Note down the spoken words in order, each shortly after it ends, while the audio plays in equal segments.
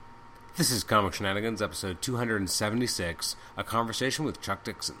This is Comic Shenanigans, episode 276, a conversation with Chuck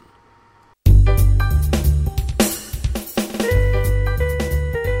Dixon.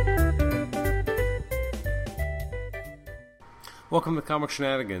 Welcome to Comic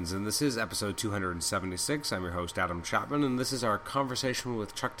Shenanigans, and this is episode 276. I'm your host, Adam Chapman, and this is our conversation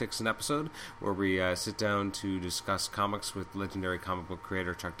with Chuck Dixon episode, where we sit down to discuss comics with legendary comic book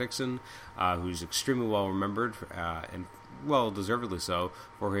creator Chuck Dixon, who's extremely well remembered, and well deservedly so,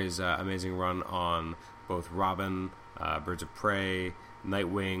 for his amazing run on both Robin, Birds of Prey,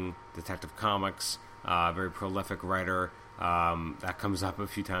 Nightwing, Detective Comics, very prolific writer. That comes up a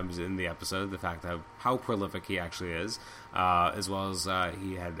few times in the episode, the fact of how prolific he actually is, as well as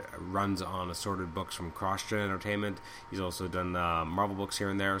he had runs on assorted books from CrossGen Entertainment. He's also done Marvel books here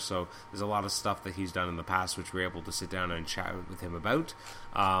and there, so there's a lot of stuff that he's done in the past which we're able to sit down and chat with him about.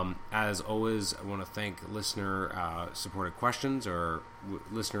 As always, I want to thank listener-supported questions, or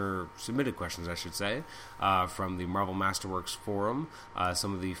listener-submitted questions, I should say, from the Marvel Masterworks forum.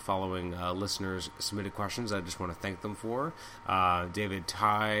 Some of the following listeners submitted questions I just want to thank them for. David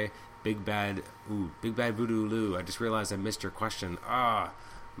Ty, Big Bad Voodoo Lou. I just realized I missed your question.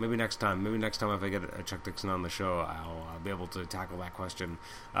 Maybe next time if I get a Chuck Dixon on the show, I'll be able to tackle that question.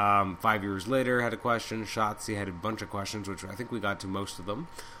 5 years later had a question. Shotzi had a bunch of questions, which I think we got to most of them,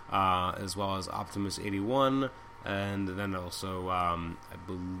 as well as Optimus 81, and then also I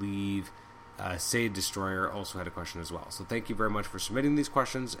believe Sade Destroyer also had a question as well. So thank you very much for submitting these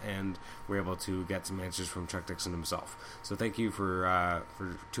questions, and we're able to get some answers from Chuck Dixon himself. So thank you for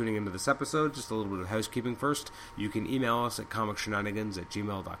tuning into this episode. Just a little bit of housekeeping first. You can email us at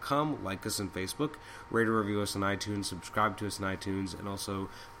comicshenanigans@gmail.com, like us on Facebook, rate or review us on iTunes, subscribe to us on iTunes, and also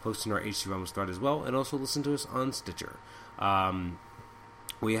post in our HC Realms thread as well, and also listen to us on Stitcher.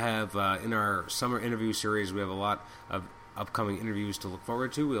 We have, in our summer interview series, we have a lot of upcoming interviews to look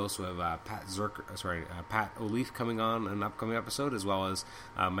forward to. We also have Pat O'Leaf coming on an upcoming episode, as well as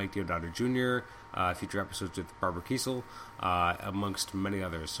Mike Deodato Jr., future episodes with Barbara Kiesel, amongst many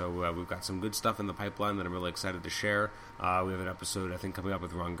others. So we've got some good stuff in the pipeline that I'm really excited to share. We have an episode, I think, coming up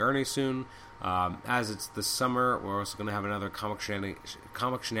with Ron Garney soon. As it's the summer, we're also going to have another Comic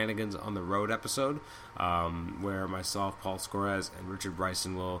Shenanigans on the Road episode, where myself, Paul Scores, and Richard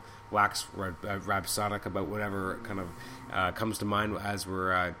Bryson will wax rhapsodic about whatever kind of comes to mind as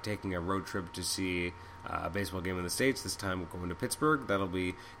we're taking a road trip to see a baseball game in the States. This time we're going to Pittsburgh. That'll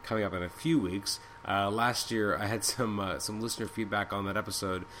be coming up in a few weeks. Last year I had some listener feedback on that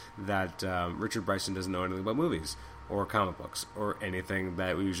episode that Richard Bryson doesn't know anything about movies or comic books or anything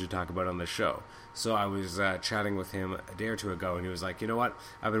that we usually talk about on this show. So I was chatting with him a day or two ago, and he was like, you know what,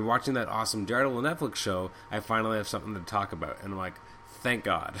 I've been watching that awesome Daredevil Netflix show. I finally have something to talk about. And I'm like, thank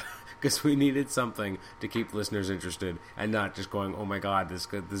God, because we needed something to keep listeners interested and not just going, oh my God, does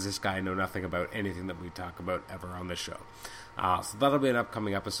this guy know nothing about anything that we talk about ever on this show. So that'll be an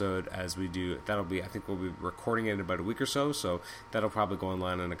upcoming episode as we do. I think we'll be recording it in about a week or so that'll probably go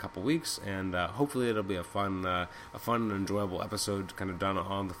online in a couple weeks, and hopefully it'll be a fun and enjoyable episode, kind of done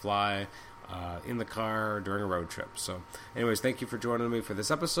on the fly, in the car during a road trip. So anyways, thank you for joining me for this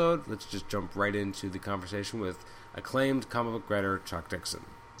episode. Let's just jump right into the conversation with acclaimed comic book writer Chuck Dixon.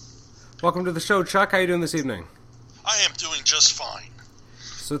 Welcome to the show, Chuck. How are you doing this evening? I am doing just fine.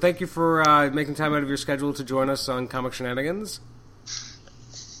 So thank you for making time out of your schedule to join us on Comic Shenanigans.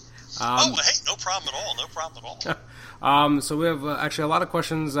 Hey, no problem at all. So we have actually a lot of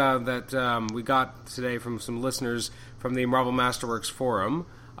questions that we got today from some listeners from the Marvel Masterworks forum.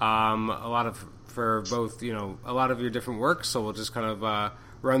 A lot of your different works. So we'll just kind of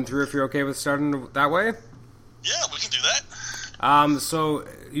run through if you're okay with starting that way. Yeah, we can do that. So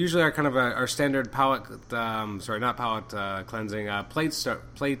usually our standard palette cleansing plate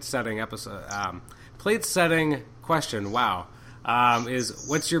setting episode plate setting question. Wow, is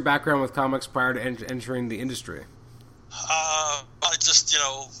what's your background with comics prior to entering the industry? I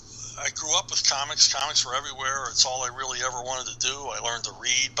grew up with comics. Comics were everywhere. It's all I really ever wanted to do. I learned to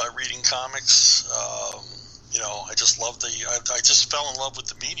read by reading comics. I just loved I just fell in love with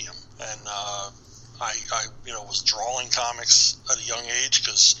the medium, and I was drawing comics at a young age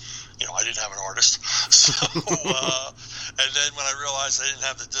because, I didn't have an artist. So, and then when I realized I didn't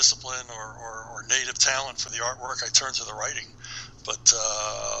have the discipline or native talent for the artwork, I turned to the writing. But,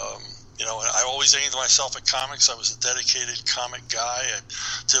 I always aimed myself at comics. I was a dedicated comic guy. I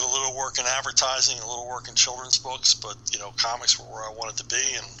did a little work in advertising, a little work in children's books, but, comics were where I wanted to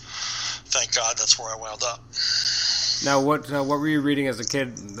be, and thank God that's where I wound up. Now, what were you reading as a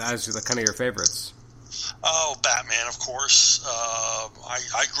kid as kind of your favorites? Oh, Batman, of course.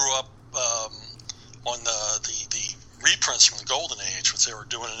 I grew up on the reprints from the Golden Age with Giants. They were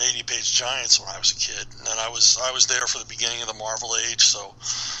doing an 80-page Giants when I was a kid, and then I was there for the beginning of the Marvel age. So,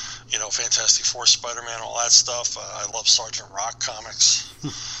 Fantastic Four, Spider-Man, all that stuff. I love Sergeant Rock comics.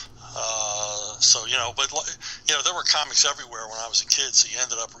 But there were comics everywhere when I was a kid. So you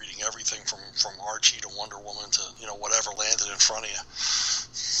ended up reading everything from Archie to Wonder Woman to whatever landed in front of you.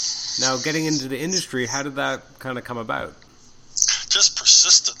 Now, getting into the industry, how did that kind of come about? Just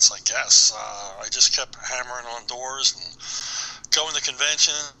persistence, I guess. I just kept hammering on doors and going to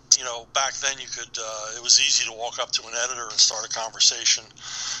conventions. Back then you could. It was easy to walk up to an editor and start a conversation,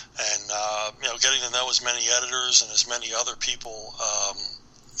 and getting to know as many editors and as many other people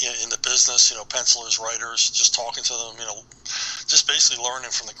in the business. Pencilers, writers, just talking to them. Just basically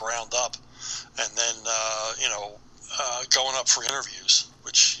learning from the ground up, and then going up for interviews.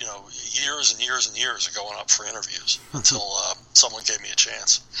 Which, years and years and years of going up for interviews until someone gave me a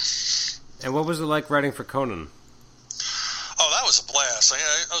chance. And what was it like writing for Conan? Oh, that was a blast.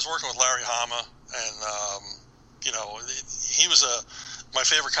 I was working with Larry Hama, and he was my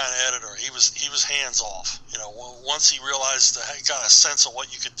favorite kind of editor. He was hands off. Once he realized he got a sense of what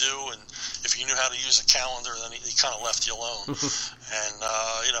you could do, and if you knew how to use a calendar, then he kind of left you alone. And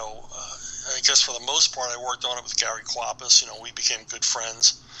I guess for the most part, I worked on it with Gary Kwapis. We became good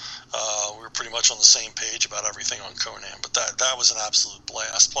friends. We were pretty much on the same page about everything on Conan, but that was an absolute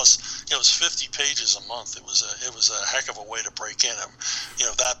blast. Plus, it was 50 pages a month. It was a heck of a way to break in.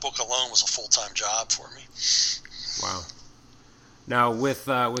 That book alone was a full-time job for me. Wow. Now, with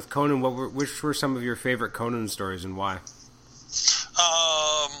Conan, which were some of your favorite Conan stories and why?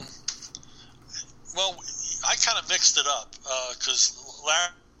 Well, I kind of mixed it up because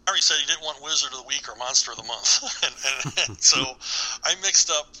Larry said he didn't want Wizard of the Week or Monster of the Month, and so I mixed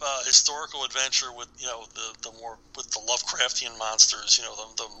up historical adventure with the more with the Lovecraftian monsters,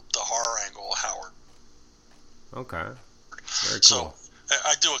 the horror angle of Howard. Okay, very cool. So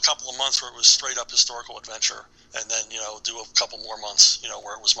I do a couple of months where it was straight up historical adventure, and then do a couple more months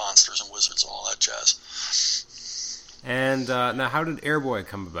where it was monsters and wizards and all that jazz. And now, how did Airboy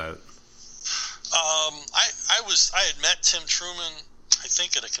come about? I had met Tim Truman, I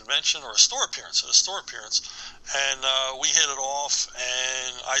think at a convention or a store appearance, and we hit it off,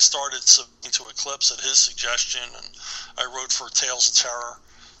 and I started submitting to Eclipse at his suggestion, and I wrote for Tales of Terror,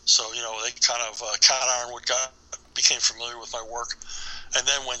 so they kind of Cat Ironwood became familiar with my work. And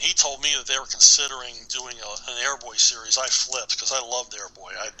then when he told me that they were considering doing an Airboy series, I flipped because I loved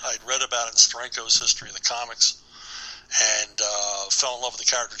Airboy. I'd read about it in Steranko's History of the Comics, and fell in love with the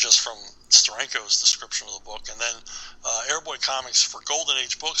character just from Steranko's description of the book. And then Airboy comics for Golden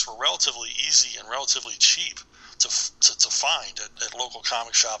Age books were relatively easy and relatively cheap to find at local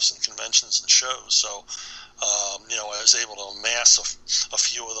comic shops and conventions and shows. So I was able to amass a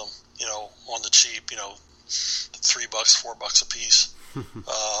few of them on the cheap, $3, $4 a piece,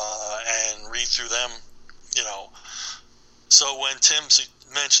 and read through them. So when Tim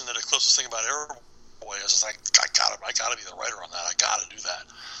mentioned that Eclipse was thinking about Airboy, I was like, I gotta be the writer on that. I gotta do that.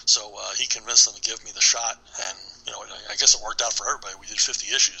 So he convinced them to give me the shot, and I guess it worked out for everybody. We did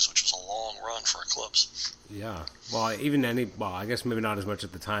 50 issues, which was a long run for Eclipse. Yeah. Well, I guess maybe not as much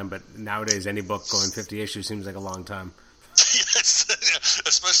at the time, but nowadays any book going 50 issues seems like a long time. Yes,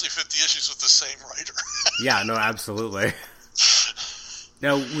 especially 50 issues with the same writer. Yeah. No, absolutely.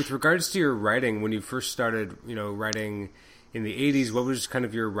 Now, with regards to your writing, when you first started, writing in the 80s, what was kind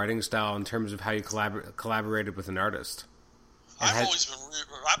of your writing style in terms of how you collaborated with an artist? I've always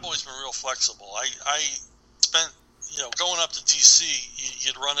been real flexible. I spent, going up to DC,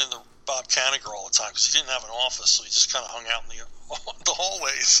 you'd run into Bob Kanigher all the time because he didn't have an office, so he just kind of hung out in the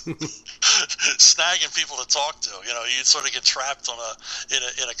hallways, snagging people to talk to. You'd sort of get trapped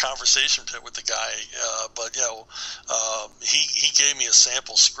in a conversation pit with the guy. But he gave me a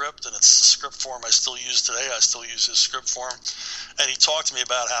sample script, and it's the script form I still use today. I still use his script form, and he talked to me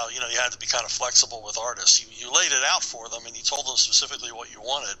about how you had to be kind of flexible with artists. You laid it out for them, and you told them specifically what you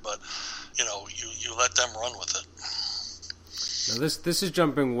wanted, but you let them run with it. Now this is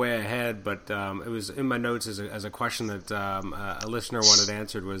jumping way ahead, but it was in my notes as a question that a listener wanted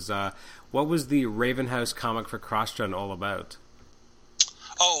answered was, what was the Raven House comic for CrossGen all about?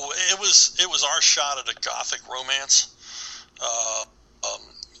 Oh, it was our shot at a gothic romance,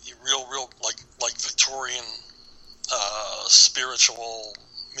 real like Victorian, spiritual,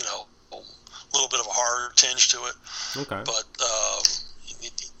 a little bit of a horror tinge to it. Okay, but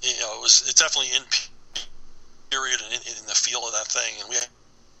it's definitely in period in the feel of that thing, and we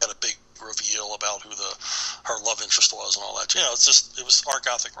had a big reveal about who her love interest was and all that. It was our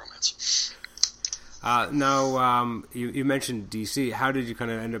gothic romance. Now, you mentioned DC. How did you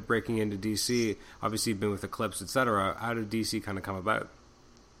kind of end up breaking into DC? Obviously, you've been with Eclipse, etc. How did DC kind of come about?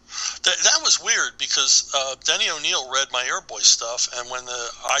 That was weird because Denny O'Neil read my Airboy stuff, and when the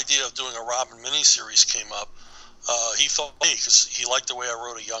idea of doing a Robin miniseries came up, he thought me because he liked the way I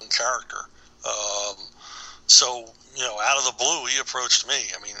wrote a young character. So, out of the blue, he approached me.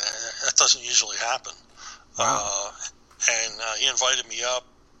 I mean, that doesn't usually happen. Wow. And he invited me up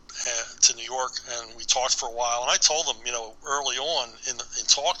to New York, and we talked for a while. And I told him, early on in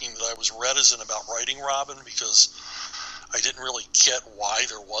talking that I was reticent about writing Robin because I didn't really get why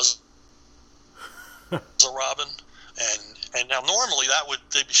there was a Robin. And now normally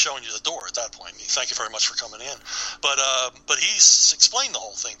they'd be showing you the door at that point. Thank you very much for coming in. But he's explained the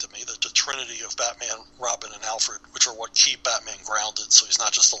whole thing to me, the trinity of Batman, Robin, and Alfred, which are what keep Batman grounded, so he's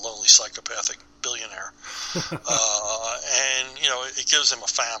not just a lonely psychopathic billionaire. And it gives him a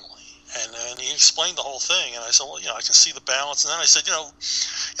family. And he explained the whole thing, and I said, well, I can see the balance. And then I said,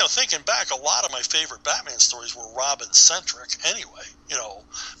 thinking back, a lot of my favorite Batman stories were Robin-centric anyway,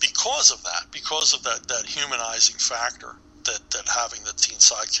 because of that humanizing factor that having the teen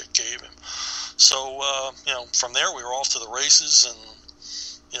sidekick gave him. So, from there we were off to the races, and,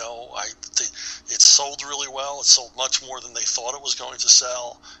 it sold really well. It sold much more than they thought it was going to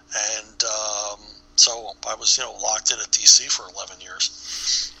sell. And so I was, locked in at DC for 11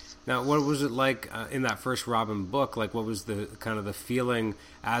 years. Now, what was it like in that first Robin book? Like, what was the kind of the feeling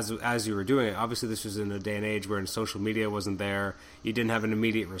as you were doing it? Obviously, this was in a day and age where social media wasn't there. You didn't have an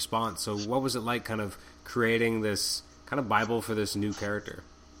immediate response. So what was it like kind of creating this kind of Bible for this new character?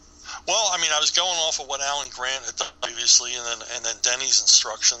 Well, I mean, I was going off of what Alan Grant had done previously, and then Denny's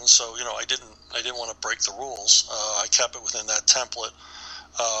instructions. So, I didn't want to break the rules. I kept it within that template.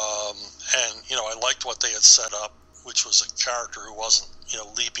 And, I liked what they had set up, which was a character who wasn't,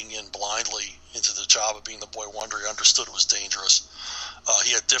 leaping in blindly into the job of being the Boy Wonder. He understood it was dangerous.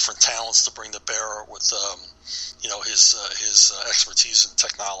 He had different talents to bring to bear with, his expertise in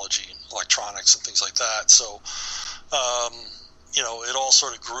technology, and electronics, and things like that. So, it all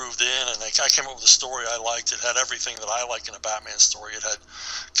sort of grooved in, and I came up with a story I liked. It had everything that I like in a Batman story. It had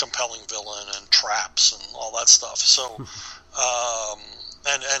compelling villain and traps and all that stuff. So,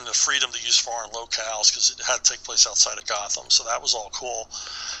 and the freedom to use foreign locales because it had to take place outside of Gotham. So that was all cool.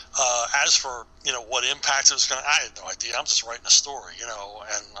 As for, what impact it was going to, I had no idea. I'm just writing a story, and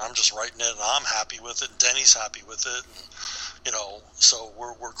I'm just writing it, and I'm happy with it, and Denny's happy with it. And, so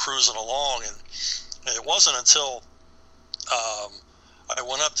we're cruising along. And it wasn't until I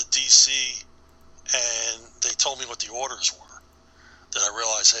went up to DC and they told me what the orders were that I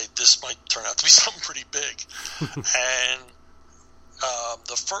realized, hey, this might turn out to be something pretty big. And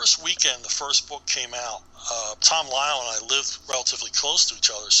the first weekend the first book came out, Tom Lyle and I lived relatively close to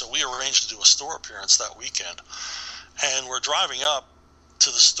each other, so we arranged to do a store appearance that weekend. And we're driving up to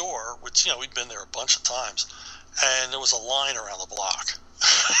the store, which, we'd been there a bunch of times, and there was a line around the block.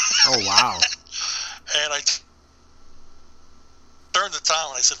 Oh, wow. And I turned to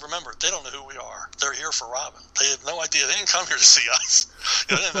Tom and I said, remember, they don't know who we are. They're here for Robin. They have no idea. They didn't come here to see us.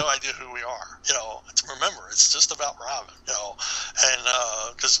 They have no idea who we are. Remember, it's just about Robin, and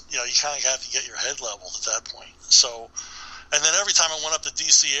because, you kind of have to get your head leveled at that point. So, and then every time I went up to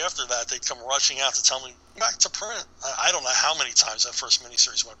DC after that, they'd come rushing out to tell me, back to print. I don't know how many times that first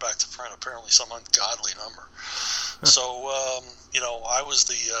miniseries went back to print, apparently some ungodly number. So, I was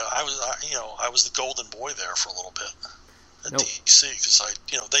the golden boy there for a little bit at DC because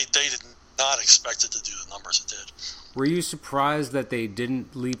they did not expect it to do the numbers it did. Were you surprised that they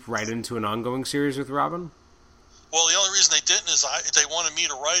didn't leap right into an ongoing series with Robin? Well, the only reason they didn't is they wanted me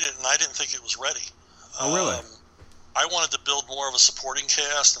to write it, and I didn't think it was ready. Oh, really? I wanted to build more of a supporting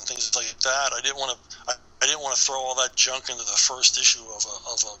cast and things like that. I didn't want to throw all that junk into the first issue of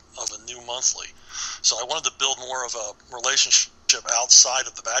a new monthly. So I wanted to build more of a relationship outside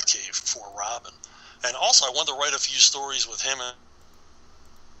of the Batcave for Robin. And also, I wanted to write a few stories with him and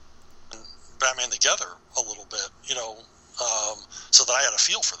Batman together a little bit, so that I had a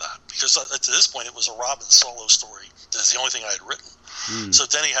feel for that. Because to this point, it was a Robin solo story. That's the only thing I had written. So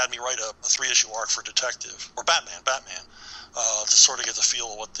Denny had me write a 3-issue arc for Detective, or Batman, to sort of get the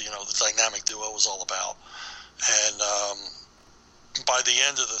feel of what the dynamic duo was all about. And by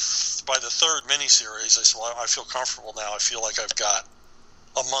the third miniseries, I said, well, I feel comfortable now. I feel like I've got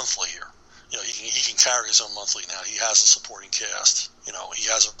a monthly here. He can carry his own monthly now. He has a supporting cast. He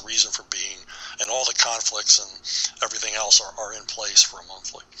has a reason for being, and all the conflicts and everything else are in place for a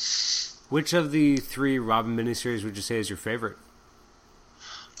monthly. Which of the 3 Robin miniseries would you say is your favorite?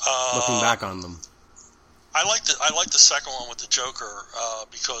 Looking back on them, I like the second one with the Joker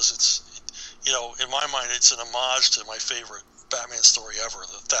because in my mind, it's an homage to my favorite Batman story ever,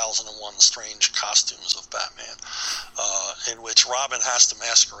 the 1001 Strange Costumes of Batman, in which Robin has to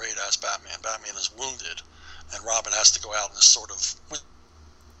masquerade as Batman. Batman is wounded, and Robin has to go out in this sort of...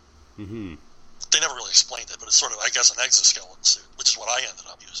 Mm-hmm. They never really explained it, but it's sort of, I guess, an exoskeleton suit, which is what I ended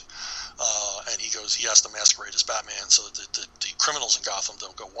up using. And he has to masquerade as Batman so that the criminals in Gotham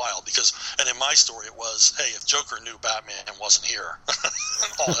don't go wild. And in my story it was, hey, if Joker knew Batman wasn't here,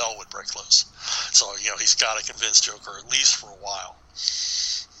 all hell would break loose. So, he's got to convince Joker, at least for a while.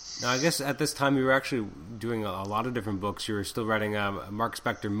 Now, I guess at this time you were actually doing a lot of different books. You were still writing Mark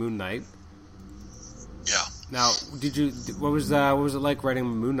Spector Moon Knight. Yeah. Now, what was it like writing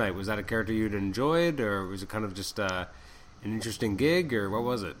Moon Knight? Was that a character you'd enjoyed, or was it kind of just an interesting gig, or what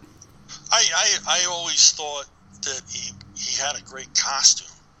was it? I always thought that he had a great costume.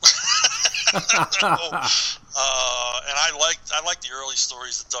 And I liked the early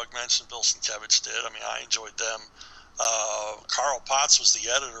stories that Doug mentioned, Bill Sienkiewicz did. I mean, I enjoyed them. Carl Potts was the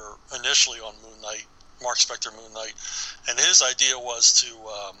editor initially on Moon Knight, Mark Spector Moon Knight, and his idea was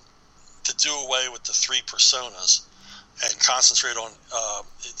to do away with the three personas and concentrate on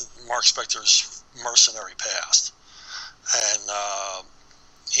Mark Spector's mercenary past. And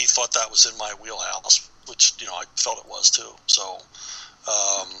he thought that was in my wheelhouse, which, I felt it was too. So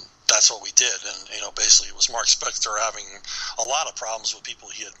that's what we did. And, basically it was Mark Spector having a lot of problems with people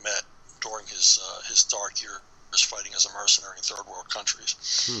he had met during his dark years fighting as a mercenary in third world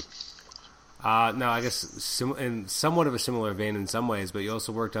countries. Now, I guess in somewhat of a similar vein in some ways, but you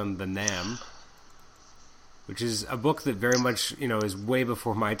also worked on The Nam, which is a book that very much, is way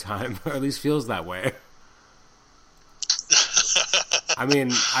before my time, or at least feels that way. I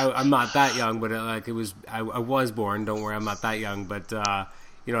mean, I'm not that young, but I was born. Don't worry, I'm not that young. But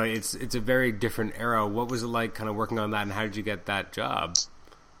it's a very different era. What was it like, kind of working on that, and how did you get that job?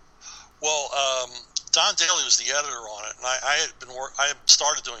 Well, Don Daly was the editor on it, and I had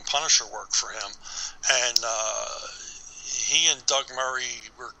started doing Punisher work for him, and he and Doug Murray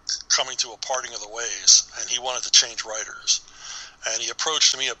were coming to a parting of the ways, and he wanted to change writers, and he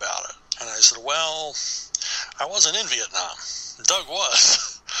approached me about it, and I said, well, I wasn't in Vietnam. Doug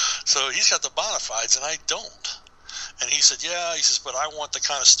was. So he's got the bona fides and I don't. And he said, yeah, he says, but I want the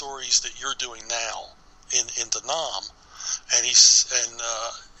kind of stories that you're doing now in the Nam. And he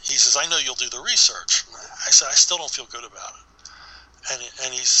says, I know you'll do the research. I said, I still don't feel good about it.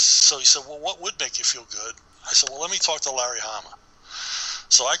 And he said, well, what would make you feel good? I said, well, let me talk to Larry Hama.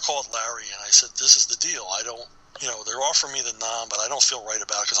 So I called Larry and I said, this is the deal. I don't, they're offering me the Nam, but I don't feel right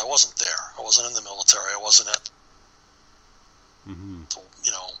about it because I wasn't there. I wasn't in the military. I wasn't at,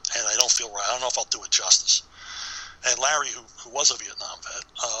 and I don't feel right. I don't know if I'll do it justice. And Larry, who was a Vietnam vet,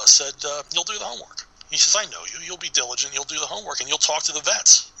 said, you'll do the homework. He says, I know you. You'll be diligent. You'll do the homework, and you'll talk to the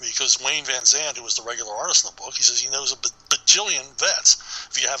vets. Because Wayne Van Zandt, who was the regular artist in the book, he says he knows a bajillion vets.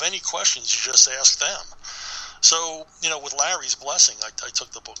 If you have any questions, you just ask them. So, with Larry's blessing, I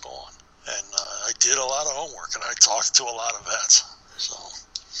took the book on. And I did a lot of homework, and I talked to a lot of vets. So,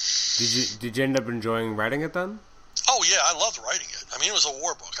 Did you end up enjoying writing it then? Oh, yeah, I loved writing it. I mean, it was a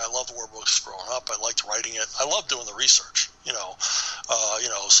war book. I loved war books growing up. I liked writing it. I loved doing the research,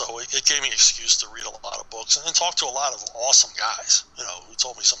 so it gave me an excuse to read a lot of books and then talk to a lot of awesome guys, who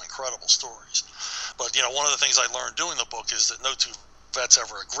told me some incredible stories. But, one of the things I learned doing the book is that no two vets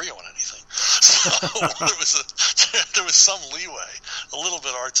ever agree on anything. So there was some leeway, a little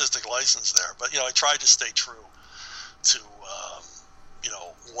bit of artistic license there. But, I tried to stay true to,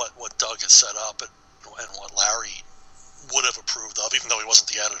 what Doug had set up and what Larry would have approved of, even though he wasn't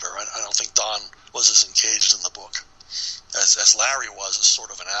the editor. I don't think Don was as engaged in the book as Larry was as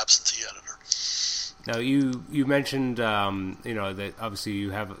sort of an absentee editor. Now, you mentioned, that obviously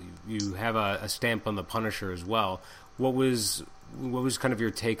you have a stamp on the Punisher as well. What was kind of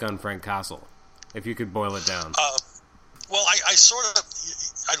your take on Frank Castle, if you could boil it down? Well,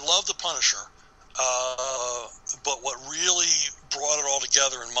 I love the Punisher, but what really brought it all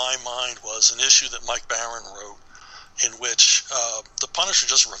together in my mind was an issue that Mike Baron wrote, in which the Punisher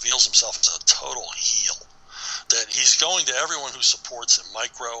just reveals himself as a total heel. That he's going to everyone who supports him,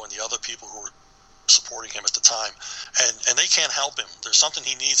 Micro and the other people who were supporting him at the time, and they can't help him. There's something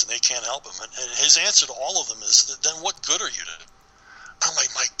he needs and they can't help him. And his answer to all of them is, then what good are you to? I'm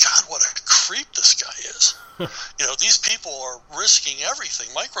like, my God, what a creep this guy is. These people are risking everything.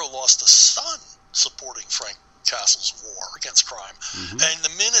 Micro lost a son supporting Frank Castle's war against crime. Mm-hmm. And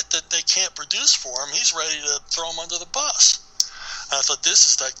the minute that they can't produce for him, he's ready to throw him under the bus. And I thought, this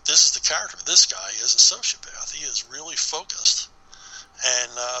is the character. This guy is a sociopath. He is really focused.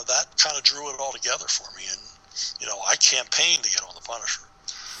 And that kind of drew it all together for me. And, I campaigned to get on the Punisher.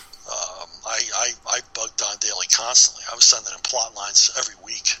 I bugged Don Daly constantly. I was sending him plot lines every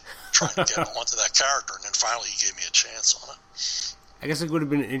week trying to get onto that character, and then finally he gave me a chance on it. I guess it would have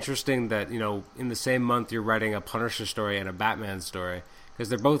been interesting that, in the same month you're writing a Punisher story and a Batman story, because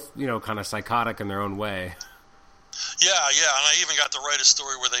they're both, kind of psychotic in their own way. Yeah, and I even got to write a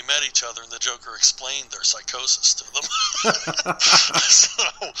story where they met each other and the Joker explained their psychosis to them. So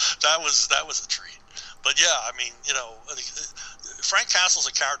that was a treat. But yeah, I mean, Frank Castle's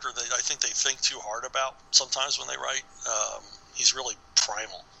a character that I think they think too hard about sometimes when they write. He's really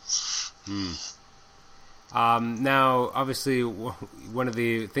primal. Now, obviously, one of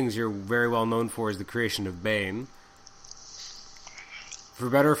the things you're very well known for is the creation of Bane. For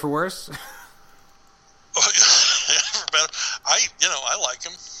better or for worse? For better. I like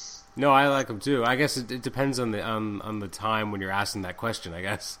him. No, I like him too. I guess it depends on the time when you're asking that question, I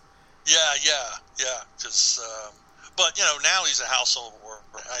guess. Yeah. Because, but now he's a household word.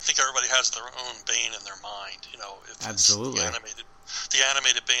 I think everybody has their own Bane in their mind. If Absolutely. It's the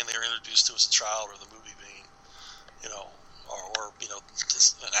animated Bane they were introduced to as a child, or the movie Bane, or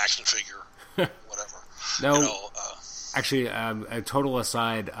just an action figure, whatever. No, actually, a total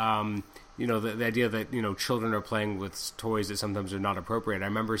aside. The idea that children are playing with toys that sometimes are not appropriate. I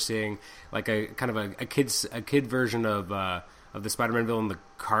remember seeing like a kind of a kid version of the Spider-Man villain, the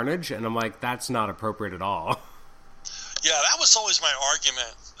Carnage, and I'm like, that's not appropriate at all. Yeah, that was always my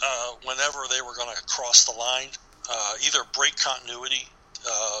argument whenever they were going to cross the line, either break continuity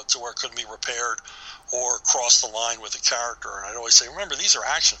to where it couldn't be repaired, or cross the line with a character. And I'd always say, remember, these are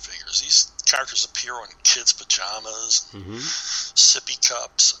action figures. These characters appear on kids' pajamas, sippy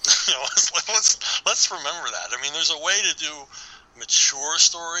cups. Let's remember that. I mean, there's a way to do mature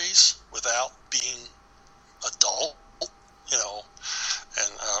stories without being adult.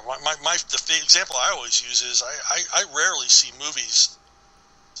 And the example I always use is I rarely see movies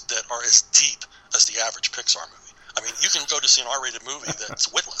that are as deep as the average Pixar movie. I mean, you can go to see an R-rated movie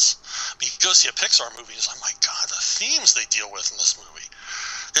that's witless, but you go see a Pixar movie and it's like, my God, the themes they deal with in this movie.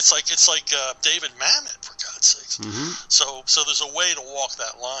 It's like David Mamet, for God's sakes. So there's a way to walk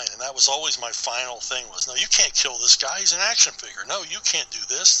that line, and that was always my final thing was, no, you can't kill this guy. He's an action figure. No, you can't do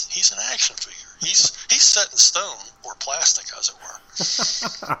this. He's an action figure. He's set in stone, or plastic, as it were.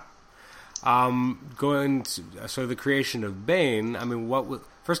 So the creation of Bane, I mean,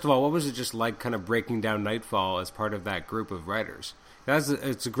 first of all, what was it just like kind of breaking down Nightfall as part of that group of writers?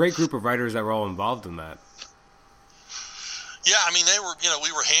 It's a great group of writers that were all involved in that. Yeah, I mean,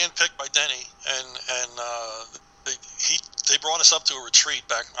 we were handpicked by Denny, and they brought us up to a retreat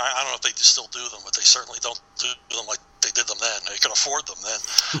back. I don't know if they still do them, but they certainly don't do them like they did them then. They could afford them then.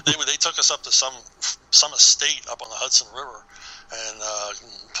 They took us up to some estate up on the Hudson River, and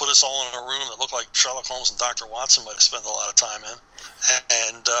put us all in a room that looked like Sherlock Holmes and Dr. Watson might have spent a lot of time in.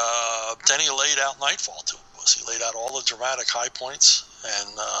 And Denny laid out Nightfall to us. He laid out all the dramatic high points and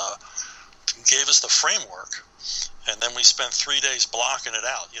gave us the framework. And then we spent 3 days blocking it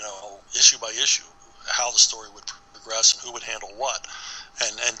out, issue by issue, how the story would progress and who would handle what.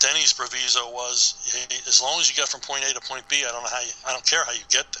 And Denny's proviso was, hey, as long as you get from point A to point B, I don't care how you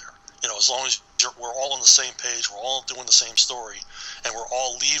get there. As long as we're all on the same page, we're all doing the same story, and we're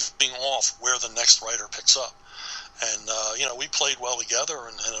all leaving off where the next writer picks up. And, we played well together,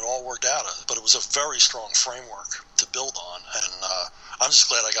 and it all worked out. But it was a very strong framework to build on, and I'm just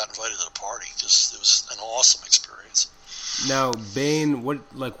glad I got invited to the party, because it was an awesome experience. Now, Bane,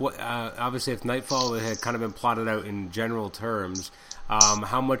 obviously if Nightfall had kind of been plotted out in general terms,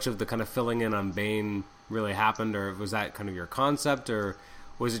 how much of the kind of filling in on Bane really happened, or was that kind of your concept, or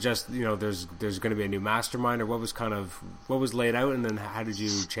was it just, there's going to be a new mastermind, or what was laid out, and then how did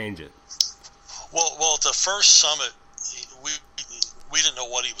you change it? Well, at the first summit, we didn't know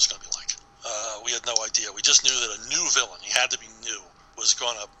what he was going to be like. We had no idea. We just knew that a new villain, he had to be new, was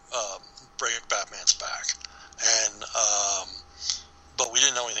going to break Batman's back. And but we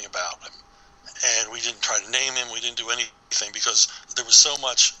didn't know anything about him, and we didn't try to name him. We didn't do anything because there was so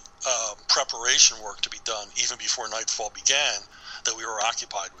much preparation work to be done even before Nightfall began that we were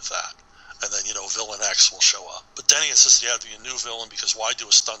occupied with that. And then, villain X will show up. But Denny insisted he had to be a new villain, because why do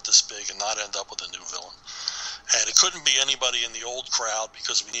a stunt this big and not end up with a new villain? And it couldn't be anybody in the old crowd,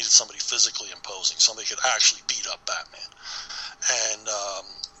 because we needed somebody physically imposing, somebody who could actually beat up Batman. And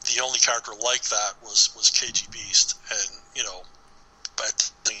the only character like that was KG Beast. And,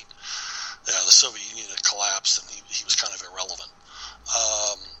 but the Soviet Union had collapsed, and he was kind of irrelevant.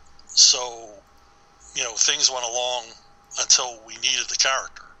 So things went along until we needed the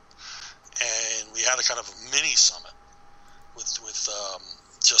character. And we had a kind of a mini summit with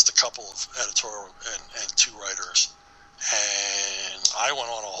just a couple of editorial and two writers, And I went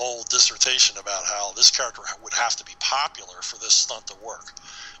on a whole dissertation about how this character would have to be popular for this stunt to work.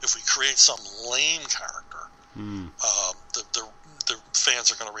 If we create some lame character, the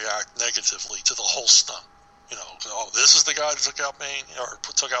fans are going to react negatively to the whole stunt. You know, oh, this is the guy who took out Bane or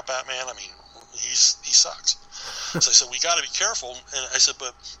took out Batman. I mean, he sucks. So I said, we got to be careful. And I said,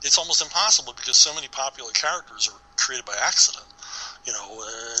 but it's almost impossible because so many popular characters are created by accident. You know,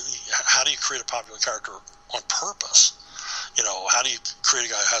 how do you create a popular character on purpose? You know, how do you create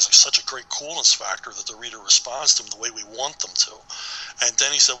a guy who has such a great coolness factor that the reader responds to him the way we want them to? And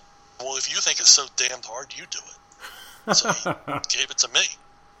then he said, well, if you think it's so damned hard, you do it. So he gave it to me.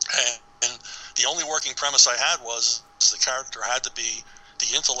 And the only working premise I had was the character had to be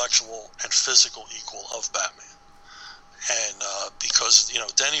the intellectual and physical equal of Batman. And because, you know,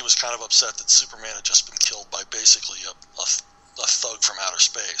 Denny was kind of upset that Superman had just been killed by basically a thug from outer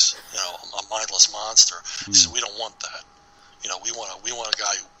space, you know, a mindless monster. He said, we don't want that. You know, we want a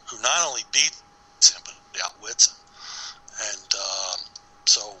guy who not only beats him, but outwits him. And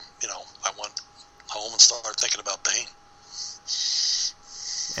so, you know, I went home and started thinking about Bane.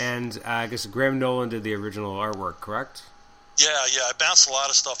 And I guess Graham Nolan did the original artwork, correct? Yeah, I bounced a lot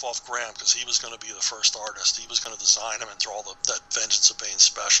of stuff off Graham because he was going to be the first artist. He was going to design him and draw that Vengeance of Bane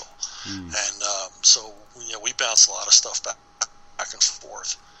special. And so, you know, we bounced a lot of stuff back and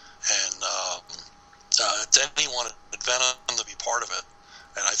forth. And then he wanted Venom to be part of it.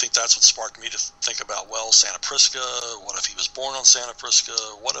 And I think that's what sparked me to think about, well, Santa Prisca, what if he was born on Santa Prisca?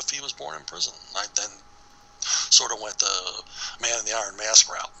 What if he was born in prison? I then sort of went the Man in the Iron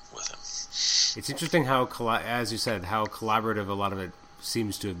Mask route with him. It's interesting how, as you said, how collaborative a lot of it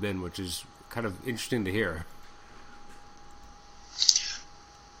seems to have been, which is kind of interesting to hear.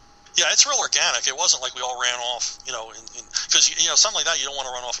 Yeah, it's real organic. It wasn't like we all ran off, you know, because, you know, something like that, you don't want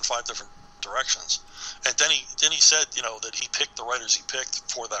to run off in 5 different directions. And then he said, you know, that he picked the writers he picked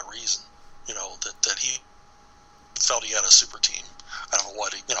for that reason, you know, that he felt he had a super team. I don't know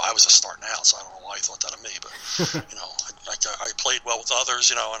what you know, I was a start now, so I don't know why he thought that of me, but, you know, I played well with others,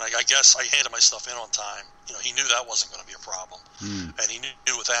 you know, and I guess I handed my stuff in on time. You know, he knew that wasn't going to be a problem. And he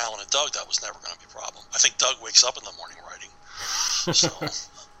knew with Alan and Doug that was never going to be a problem. I think Doug wakes up in the morning writing. So,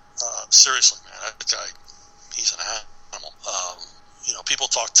 seriously, man, that guy, he's an animal. You know,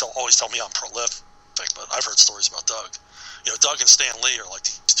 people always tell me I'm prolific, but I've heard stories about Doug. You know, Doug and Stan Lee are like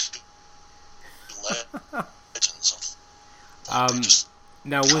these two legends.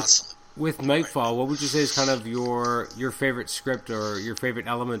 Now with Nightfall, what would you say is kind of your favorite script or your favorite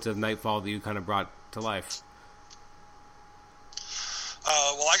element of Nightfall that you kind of brought to life?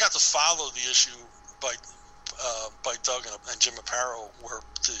 Well, I got to follow the issue by Doug and Jim Aparo where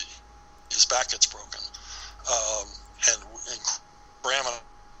his back gets broken, and Graham and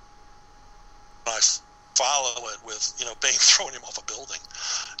I follow it with, you know, Bane throwing him off a building,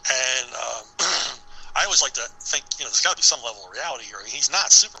 and I always like to think, you know, there's got to be some level of reality here. He's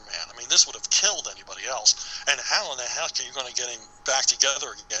not Superman. I mean, this would have killed anybody else. And how in the heck are you going to get him back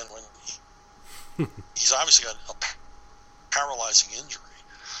together again when he's obviously got a paralyzing injury?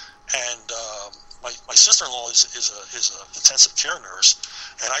 And my sister-in-law is a intensive care nurse,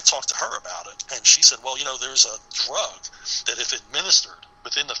 and I talked to her about it. And she said, well, you know, there's a drug that if administered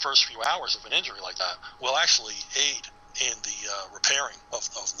within the first few hours of an injury like that will actually aid in the repairing of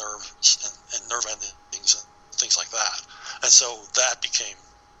nerves and nerve endings and things like that. And so that became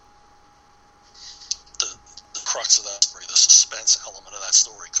the crux of that story, the suspense element of that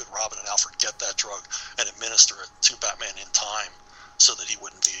story. Could Robin and Alfred get that drug and administer it to Batman in time so that he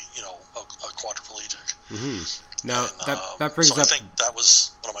wouldn't be, you know, a quadriplegic? Now, and, that brings so up... I think that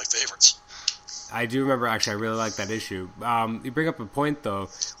was one of my favorites. I do remember, actually, I really like that issue. You bring up a point, though.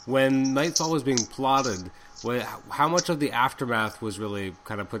 When Nightfall was being plotted, how much of the aftermath was really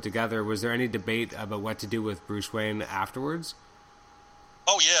kind of put together? Was there any debate about what to do with Bruce Wayne afterwards?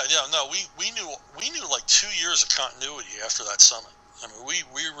 Oh yeah, no, we knew like 2 years of continuity after that summit. I mean, we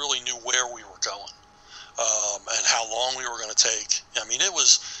really knew where we were going, and how long we were going to take. I mean, it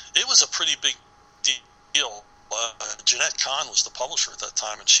was a pretty big deal. Jeanette Kahn was the publisher at that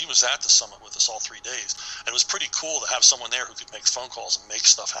time, and she was at the summit with us all 3 days. And it was pretty cool to have someone there who could make phone calls and make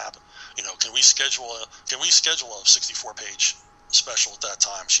stuff happen. You know, can we schedule a 64-page special at that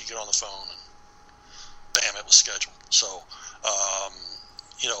time? She'd get on the phone, and bam, it was scheduled. So,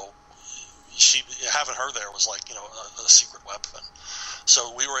 you know, having her there was like, you know, a secret weapon.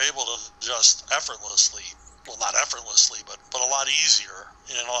 So we were able to just effortlessly, well, not effortlessly, but a lot easier,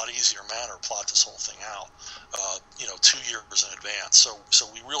 in a lot easier manner, plot this whole thing out, you know, 2 years in advance. So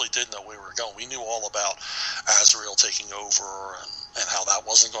we really did know where we were going. We knew all about Azrael taking over and how that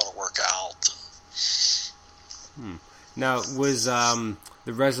wasn't going to work out. Now, was the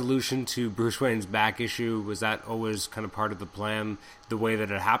resolution to Bruce Wayne's back issue, was that always kind of part of the plan, the way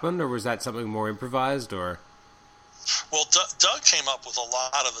that it happened, or was that something more improvised, or? Well, Doug came up with a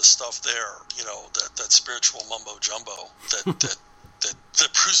lot of the stuff there, that spiritual mumbo-jumbo that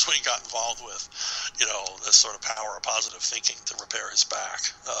Bruce Wayne got involved with, the sort of power of positive thinking to repair his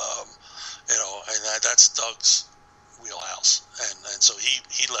back, and that's Doug's wheelhouse, and so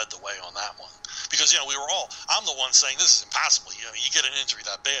he led the way on that one, because I'm the one saying this is impossible. You get an injury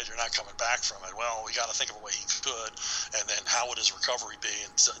that bad, you're not coming back from it. Well, we got to think of a way he could, and then how would his recovery be?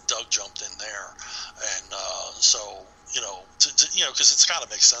 And Doug jumped in there, and because it's got to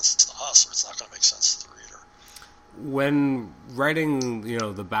make sense to us, or it's not going to make sense to the reader. When writing,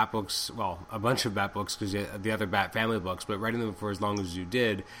 the Bat books, well, a bunch of Bat books, because the other Bat family books, but writing them for as long as you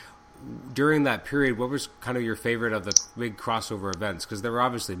did, during that period, what was kind of your favorite of the big crossover events? Because there were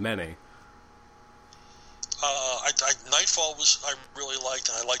obviously many. Nightfall I really liked,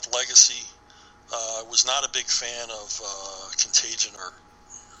 and I liked Legacy. I was not a big fan of Contagion,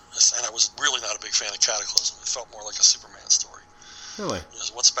 and I was really not a big fan of Cataclysm. It felt more like a Superman story. Really?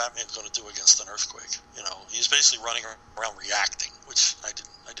 What's Batman going to do against an earthquake? He's basically running around reacting, which I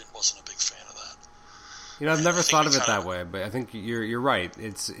wasn't a big fan of that. I've never thought of it that way, but I think you're right.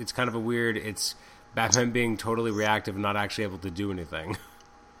 It's kind of it's Batman being totally reactive and not actually able to do anything.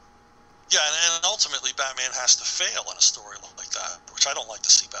 Yeah, and ultimately Batman has to fail in a story like that, which I don't like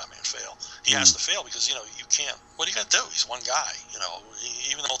to see Batman fail. He has to fail because, you can't... What are you going to do? He's one guy,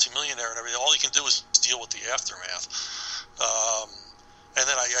 even the multimillionaire and everything. All he can do is deal with the aftermath. And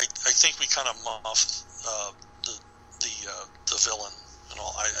then I think we kind of muffed the villain and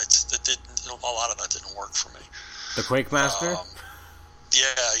all. A lot of that didn't work for me. The Quake Master?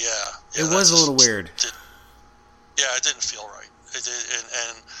 Yeah. It was a little weird. It didn't feel right. It did,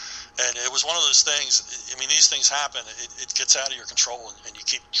 and it was one of those things. I mean, these things happen. It gets out of your control, and you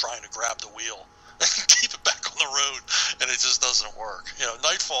keep trying to grab the wheel and keep it back on the road, and it just doesn't work.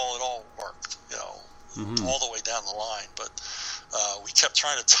 Nightfall, it all worked. All the way down the line, but we kept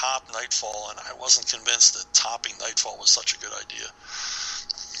trying to top Nightfall, and I wasn't convinced that topping Nightfall was such a good idea.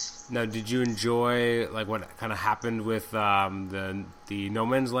 Now, did you enjoy what kind of happened with the No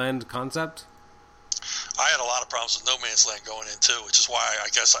Man's Land concept? I had a lot of problems with No Man's Land going in too, which is why I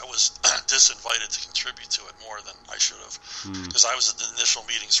guess I was disinvited to contribute to it more than I should have, because I was at the initial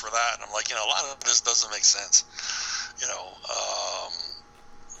meetings for that, and I'm like, a lot of this doesn't make sense.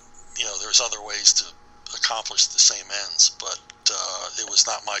 There's other ways to accomplish the same ends, but it was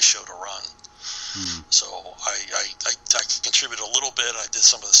not my show to run. So I contributed a little bit. I did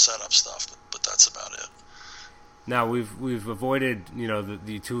some of the setup stuff, but that's about it. Now we've avoided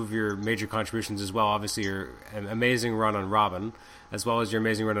the two of your major contributions as well. Obviously, your amazing run on Robin, as well as your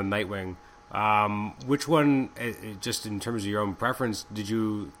amazing run on Nightwing. Which one, just in terms of your own preference, do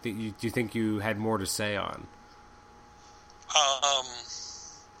you think you had more to say on?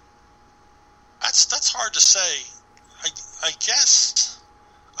 That's hard to say. I guess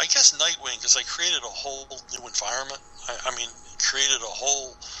Nightwing, because I created a whole new environment. Created a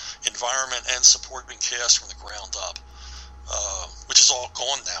whole environment and supporting cast from the ground up, which is all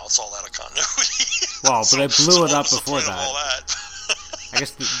gone now. It's all out of continuity. Well, but I blew it up before that. All that? I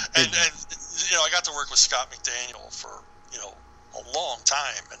guess and I got to work with Scott McDaniel for a long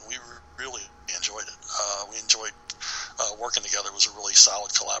time, and we really enjoyed it. We enjoyed working together. It was a really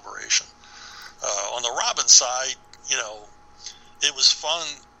solid collaboration. On the Robin side, it was fun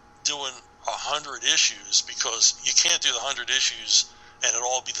doing 100 issues, because you can't do the 100 issues and it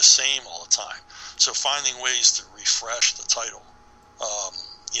all be the same all the time. So finding ways to refresh the title,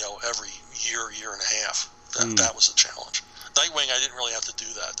 every year and a half, that was a challenge. Nightwing, I didn't really have to do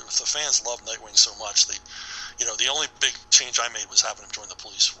that. The fans loved Nightwing so much. The only big change I made was having him join the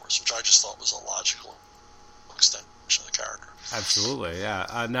police force, which I just thought was a logical extension of the character. Absolutely,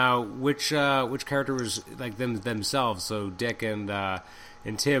 yeah. Now, which character was themselves? So Dick and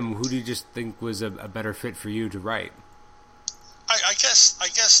Tim, who do you just think was a better fit for you to write? I guess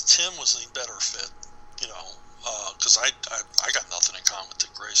Tim was the better fit, because I got nothing in common with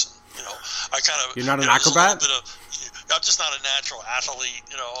Dick Grayson. You're not an acrobat? I'm just not a natural athlete,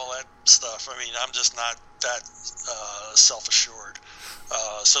 all that stuff. I'm just not that self-assured.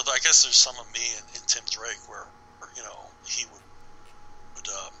 So I guess there's some of me in Tim Drake where he would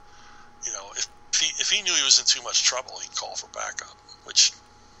if he knew he was in too much trouble, he'd call for backup, which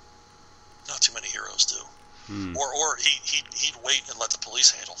not too many heroes do. Or he'd wait and let the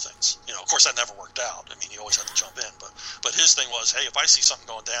police handle things. Of course that never worked out. He always had to jump in, but his thing was, hey, if I see something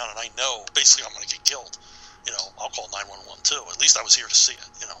going down and I know basically I'm going to get killed, I'll call 911 too. At least I was here to see it.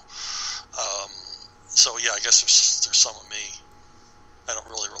 So yeah, I guess there's some of me. I don't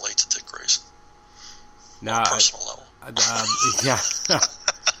really relate to Dick Grayson on a personal level. Yeah.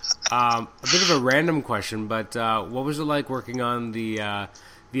 A bit of a random question, but what was it like working on the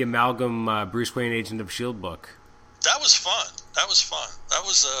Amalgam Bruce Wayne Agent of S.H.I.E.L.D. book? That was fun. That was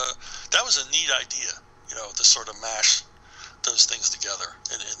a neat idea, to sort of mash those things together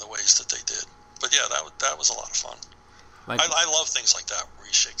in the ways that they did. But yeah, that was a lot of fun. I love things like that where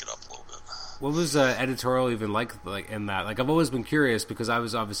you shake it up a little bit. What was editorial even like in that? Like, I've always been curious because I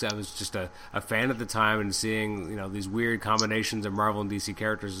was just a fan at the time, and seeing these weird combinations of Marvel and DC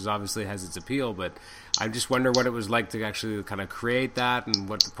characters obviously has its appeal. But I just wonder what it was like to actually kind of create that and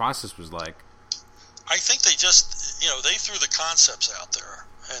what the process was like. I think they just they threw the concepts out there,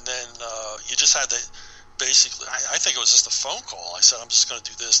 and then you just had to basically. I think it was just a phone call. I said, I'm just going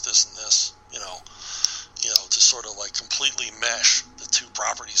to do this, this, and this. To sort of like completely mesh the two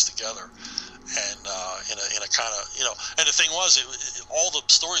properties together, and in a kind of and the thing was, all the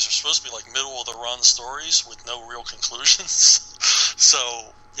stories are supposed to be like middle of the run stories with no real conclusions.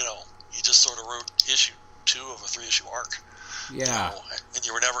 So you just sort of wrote issue 2 of a 3-issue arc. Yeah, and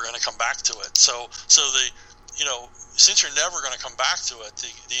you were never going to come back to it. So since you're never going to come back to it,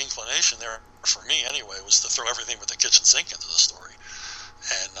 the inclination there for me anyway was to throw everything with the kitchen sink into the story.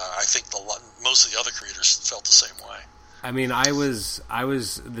 And I think most of the other creators felt the same way. I mean, I was.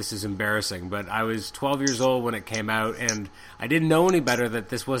 This is embarrassing, but I was 12 years old when it came out, and I didn't know any better that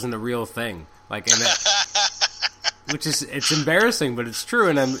this wasn't a real thing. It's embarrassing, but it's true.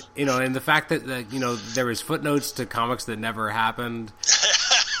 And and the fact that there was footnotes to comics that never happened.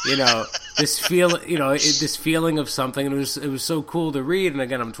 This feeling of something, and it was so cool to read. And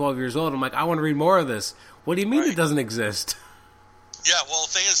again, I'm 12 years old. I'm like, I want to read more of this. What do you mean It doesn't exist? Yeah, well,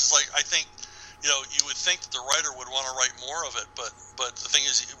 the thing is like, I think, you would think that the writer would want to write more of it, but the thing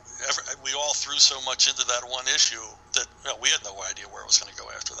is, we all threw so much into that one issue that we had no idea where it was going to go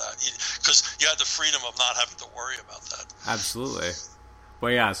after that, because you had the freedom of not having to worry about that. Absolutely.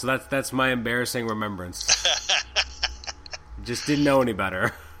 Well, yeah, so that's my embarrassing remembrance. Just didn't know any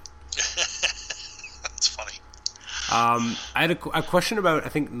better. That's funny. I had a question about, I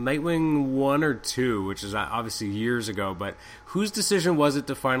think, Nightwing 1 or 2, which is obviously years ago, but whose decision was it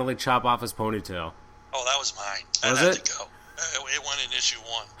to finally chop off his ponytail? Oh, that was mine. That had to go. It went in issue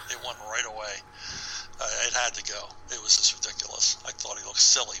 1. It went right away. It had to go. It was just ridiculous. I thought he looked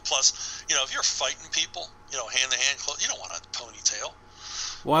silly. Plus, if you're fighting people, hand-to-hand close, you don't want a ponytail.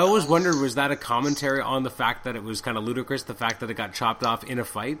 Well, I always wondered, was that a commentary on the fact that it was kind of ludicrous, the fact that it got chopped off in a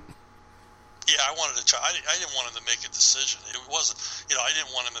fight? Yeah, I wanted to try. I didn't want him to make a decision. It wasn't, I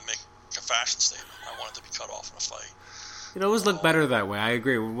didn't want him to make a fashion statement. I wanted to be cut off in a fight. It always looked better that way. I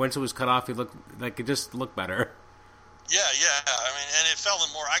agree. Once it was cut off, it just looked better. Yeah. I mean, and it felt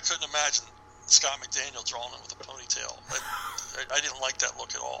more. I couldn't imagine Scott McDaniel drawing him with a ponytail. I didn't like that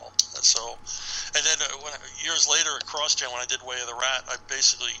look at all. And then years later at CrossGen, when I did Way of the Rat, I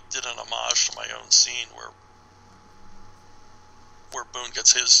basically did an homage to my own scene where Boone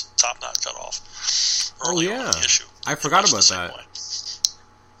gets his top knot cut off early on in the issue. I forgot about that. Way.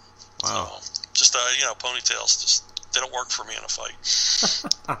 Wow. So, just ponytails they don't work for me in a fight.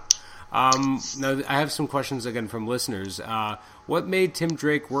 Now I have some questions again from listeners. What made Tim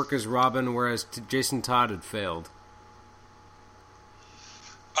Drake work as Robin, whereas Jason Todd had failed?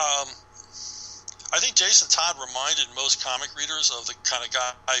 I think Jason Todd reminded most comic readers of the kind of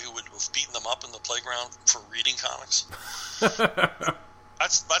guy who would have beaten them up in the playground for reading comics.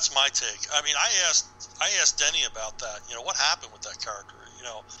 That's my take. I mean, I asked Denny about that. What happened with that character?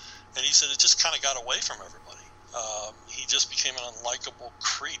 And he said it just kind of got away from everybody. He just became an unlikable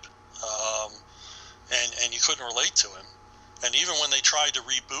creep, and you couldn't relate to him. And even when they tried to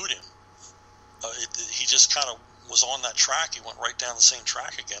reboot him, he just kind of was on that track. He went right down the same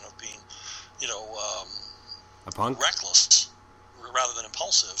track again of being, a punk, reckless rather than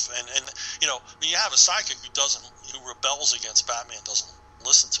impulsive. And when you have a psychic who rebels against Batman, doesn't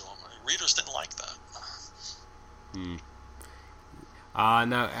listen to him. Readers didn't like that.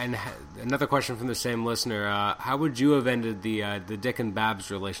 Now, and another question from the same listener: how would you have ended the Dick and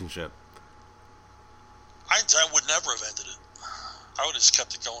Babs relationship? I would never have ended it. I would have just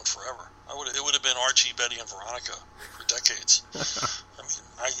kept it going forever. It would have been Archie, Betty, and Veronica for decades. I mean,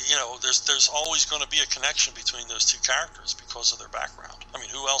 there's always going to be a connection between those two characters because of their background. I mean,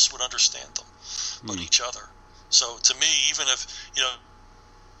 who else would understand them but each other? So to me, even if you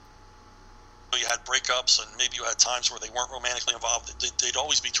had breakups and maybe you had times where they weren't romantically involved, they'd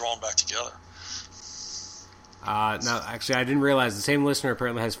always be drawn back together. Now, actually, I didn't realize the same listener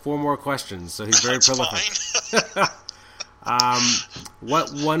apparently has 4 more questions, so he's very prolific.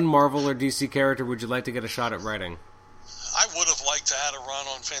 What one Marvel or DC character would you like to get a shot at writing? I would have liked to have a run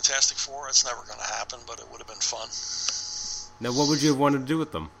on Fantastic Four. It's never going to happen, but it would have been fun. Now, what would you have wanted to do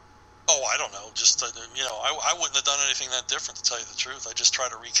with them? Oh, I don't know. Just, I wouldn't have done anything that different, to tell you the truth. I just try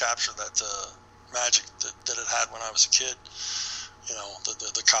to recapture that magic that it had when I was a kid.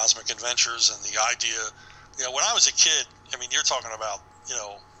 The cosmic adventures and the idea. When I was a kid, you're talking about,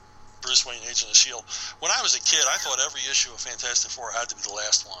 Bruce Wayne, Agent of S.H.I.E.L.D. When I was a kid, I thought every issue of Fantastic Four had to be the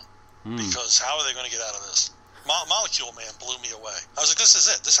last one. Because how are they going to get out of this? Molecule Man blew me away. I was like, this is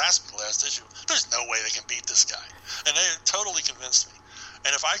it. This has to be the last issue. There's no way they can beat this guy. And they totally convinced me.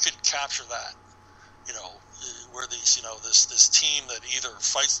 And if I could capture that, where these, this team that either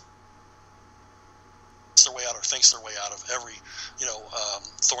fights their way out or thinks their way out of every,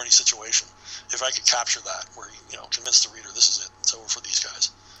 thorny situation, if I could capture that, where, convince the reader this is it, it's over for these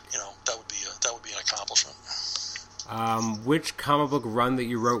guys, that would be an accomplishment. Which comic book run that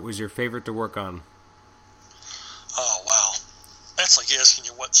you wrote was your favorite to work on? Oh, wow. That's like asking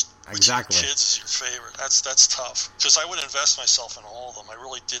you which exactly kids is your favorite. That's tough, because I would invest myself in all of them. I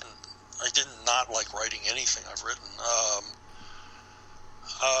really didn't. I did not like writing anything I've written.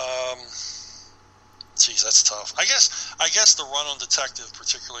 Geez, that's tough. I guess the run on Detective,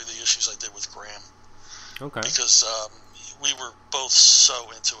 particularly the issues I did with Graham. Okay. Because we were both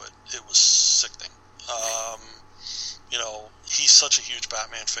so into it. It was sickening. He's such a huge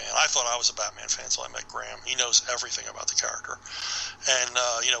Batman fan. I thought I was a Batman fan until I met Graham. He knows everything about the character. And,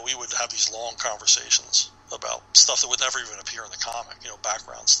 we would have these long conversations about stuff that would never even appear in the comic,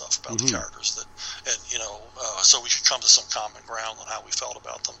 background stuff about the characters so we could come to some common ground on how we felt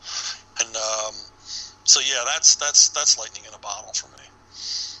about them. And, that's lightning in a bottle for me.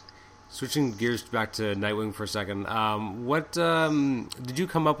 Switching gears back to Nightwing for a second, what did you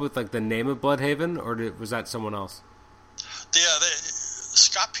come up with, like, the name of Bloodhaven, or was that someone else? Yeah,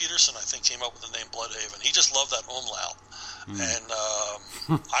 Scott Peterson, I think, came up with the name Bloodhaven. He just loved that umlaut. And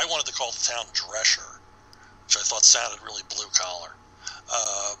I wanted to call the town Drescher, which I thought sounded really blue-collar.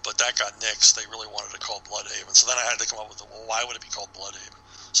 But that got nixed. They really wanted to call it Bloodhaven. So then I had to come up with, why would it be called Bloodhaven?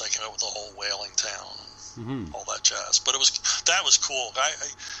 So I came up with the whole whaling town and all that jazz. But that was cool.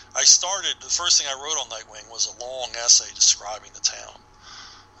 I started, the first thing I wrote on Nightwing was a long essay describing the town.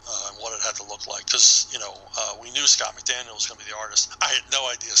 And what it had to look like, because we knew Scott McDaniel was going to be the artist. I had no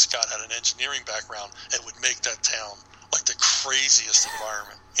idea Scott had an engineering background and would make that town like the craziest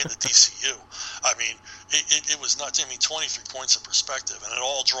environment in the DCU. It was nuts. 23 points of perspective, and it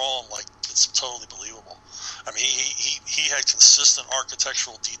all drawn like it's totally believable. He had consistent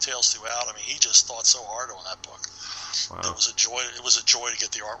architectural details throughout. He just thought so hard on that book. Wow. It was a joy. It was a joy to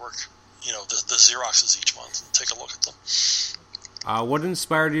get the artwork, the Xeroxes each month and take a look at them. What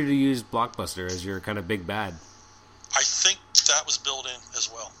inspired you to use Blockbuster as your kind of big bad? I think that was built in as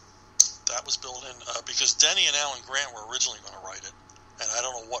well. That was built in because Denny and Alan Grant were originally going to write it, and I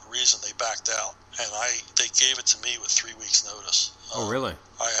don't know what reason they backed out. And they gave it to me with 3 weeks' notice. Oh, really?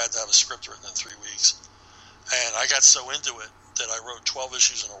 I had to have a script written in 3 weeks, and I got so into it that I wrote 12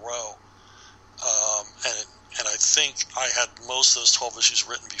 issues in a row. And I think I had most of those 12 issues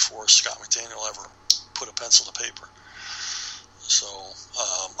written before Scott McDaniel ever put a pencil to paper. So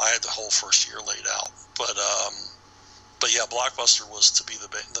I had the whole first year laid out, but yeah, Blockbuster was to be the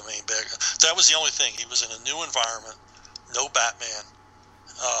main bag. That was the only thing. He was in a new environment, no Batman,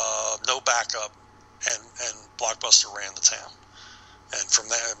 no backup, and Blockbuster ran the town. And from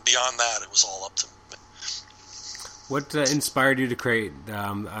there, beyond that, it was all up to me. What inspired you to create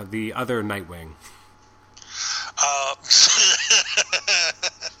the other Nightwing?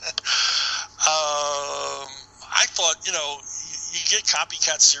 I thought, you get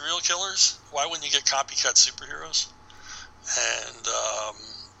copycat serial killers. Why wouldn't you get copycat superheroes? And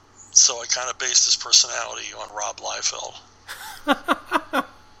so I kind of based his personality on Rob Liefeld.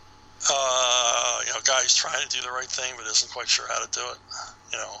 Guy who's trying to do the right thing but isn't quite sure how to do it.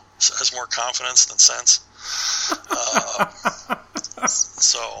 Has more confidence than sense.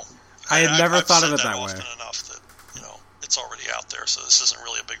 So I had never thought of it that way. Often enough that it's already out there, so this isn't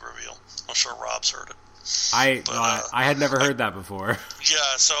really a big reveal. I'm sure Rob's heard it. I had never heard that before.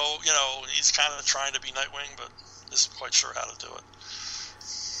 Yeah, so he's kind of trying to be Nightwing, but isn't quite sure how to do it.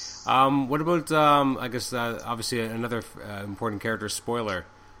 What about I guess obviously another important character, Spoiler.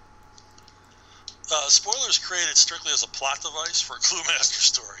 Spoiler's created strictly as a plot device for a Cluemaster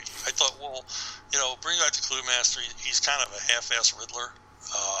story. I thought, bring back the Cluemaster. He's kind of a half-ass Riddler.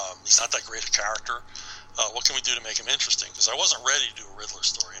 He's not that great a character. What can we do to make him interesting? Because I wasn't ready to do a Riddler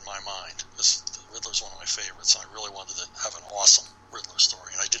story in my mind. Because Riddler's one of my favorites, and I really wanted to have an awesome Riddler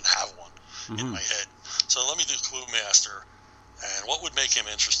story, and I didn't have one. in my head. So let me do Clue Master, and what would make him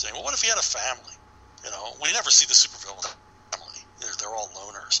interesting? Well, what if he had a family? We never see the supervillain family. They're all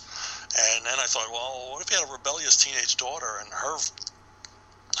loners. And then I thought, well, what if he had a rebellious teenage daughter, and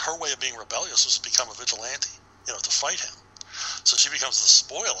her way of being rebellious was to become a vigilante, to fight him. So she becomes the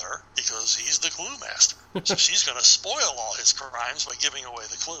spoiler because he's the Clue Master. So she's going to spoil all his crimes by giving away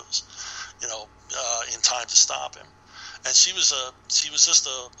the clues, in time to stop him. And she was just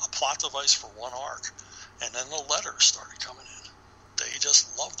a plot device for one arc. And then the letters started coming in. They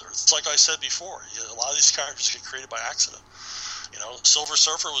just loved her. It's like I said before. A lot of these characters get created by accident. Silver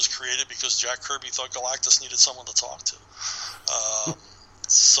Surfer was created because Jack Kirby thought Galactus needed someone to talk to.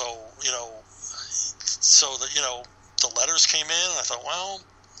 So the letters came in, and I thought, well,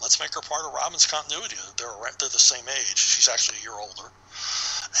 let's make her part of Robin's continuity. They're the same age. She's actually a year older.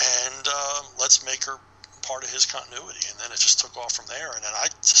 And let's make her part of his continuity. And then it just took off from there, and then I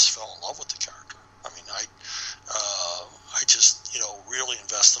just fell in love with the character. I mean, I just, really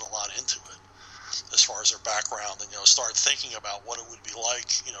invested a lot into it as far as her background, and, started thinking about what it would be like,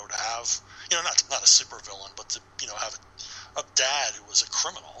 to have, not a supervillain, but to, have a dad who was a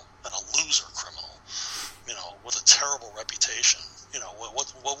criminal and a loser criminal, with a terrible reputation.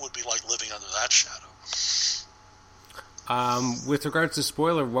 What would be like living under that shadow? With regards to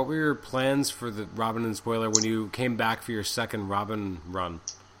Spoiler, what were your plans for the Robin and Spoiler when you came back for your second Robin run?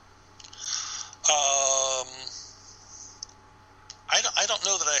 I don't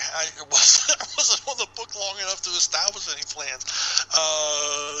know that I wasn't on the book long enough to establish any plans.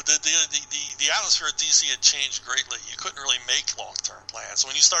 The atmosphere at DC had changed greatly. You couldn't really make long-term plans.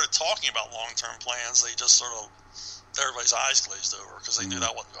 When you started talking about long-term plans, they just sort of, everybody's eyes glazed over because they knew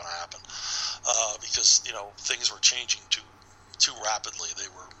that wasn't going to happen. Because things were changing too rapidly. They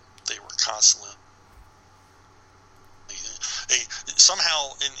were constantly.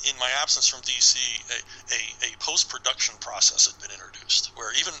 Somehow, in my absence from DC, a post-production process had been introduced,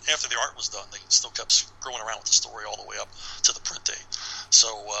 where even after the art was done, they still kept screwing around with the story all the way up to the print date. So,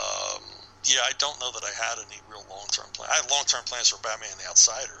 I don't know that I had any real long-term plans. I had long-term plans for Batman and the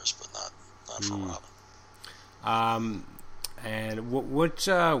Outsiders, but not for Robin. And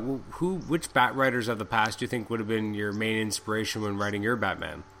which Bat writers of the past do you think would have been your main inspiration when writing your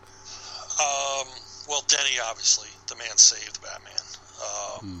Batman? Well, Denny, obviously, the man saved Batman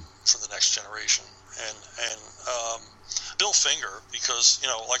for the next generation, and Bill Finger, because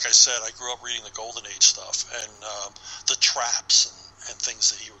like I said, I grew up reading the Golden Age stuff and the traps and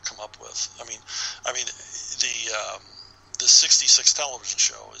things that he would come up with. I mean, the 66 television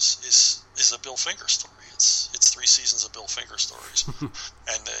show is a Bill Finger story. It's 3 seasons of Bill Finger stories,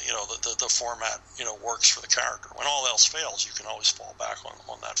 and the format works for the character. When all else fails, you can always fall back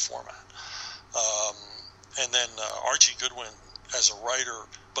on that format. And then Archie Goodwin as a writer,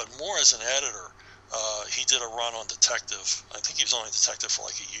 but more as an editor. He did a run on Detective. I think he was only Detective for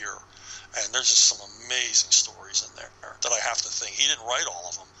like a year, and there's just some amazing stories in there that I have to think. He didn't write all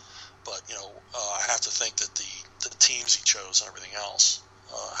of them, but I have to think that the teams he chose and everything else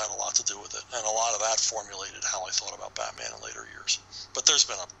had a lot to do with it, and a lot of that formulated how I thought about Batman in later years. But there's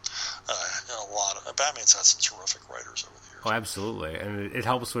been a lot of Batman's had some terrific writers over the years. Oh, absolutely, and it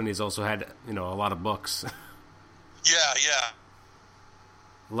helps when he's also had a lot of books. Yeah.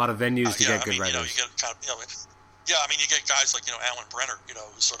 A lot of venues to get good writers. You get kind of, you get guys like Alan Brenner,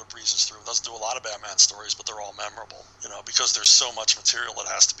 who sort of breezes through. Doesn't do a lot of Batman stories, but they're all memorable, because there's so much material that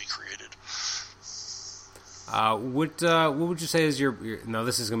has to be created. What would you say is your now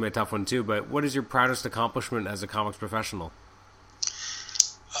this is going to be a tough one too, but what is your proudest accomplishment as a comics professional?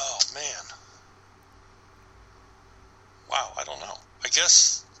 Oh man, wow, I don't know. I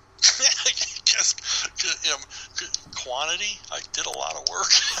guess quantity. I did a lot of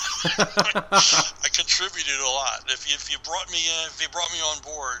work. I contributed a lot. If you brought me on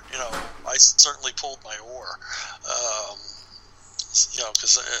board, I certainly pulled my oar.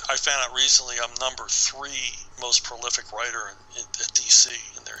 Because I found out recently I'm number 3 most prolific writer at DC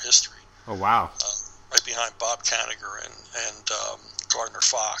in their history. Oh wow! Right behind Bob Kanigher and Gardner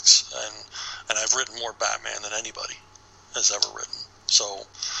Fox, and I've written more Batman than anybody has ever written. So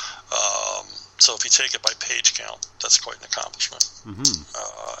if you take it by page count, that's quite an accomplishment. Mm-hmm.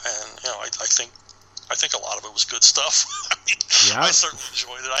 And I think a lot of it was good stuff. I certainly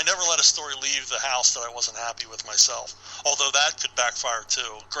enjoyed it. I never let a story leave the house that I wasn't happy with myself, although that could backfire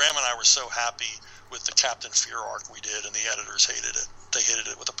too. Graham and I were so happy with the Captain Fear arc we did, and the editors hated it. They hated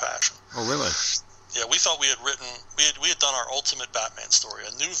it with a passion. Oh, really? Yeah, we thought we had done our ultimate Batman story,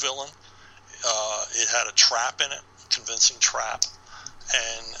 a new villain. It had a trap in it, convincing trap,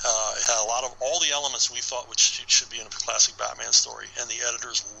 and it had a lot of all the elements we thought which should be in a classic Batman story, and the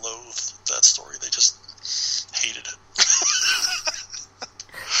editors loathed that story. They just hated it.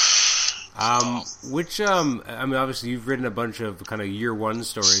 I mean, obviously you've written a bunch of kind of year one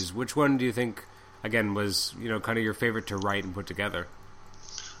stories. Which one do you think, again, was, kind of your favorite to write and put together?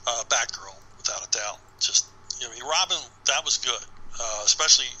 Batgirl, without a doubt. Just, Robin, that was good.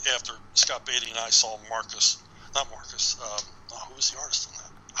 Especially after Scott Beatty and I saw who was the artist on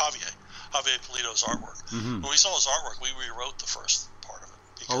that? Javier Pulido's artwork. Mm-hmm. When we saw his artwork, we rewrote the first part of it.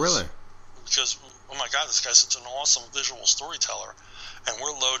 Because, oh, really? Because, oh my God, this guy's such an awesome visual storyteller, and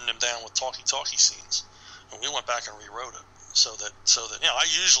we're loading him down with talkie scenes. And we went back and rewrote it so that I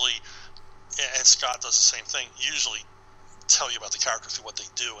usually, and Scott does the same thing, usually tell you about the character through what they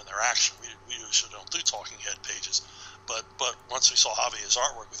do and their action. We usually don't do talking head pages. But once we saw Javier's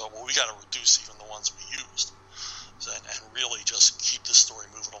artwork, we thought, well, we got to reduce even the ones we used and really just keep this story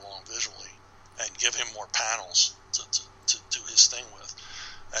moving along visually and give him more panels to do his thing with.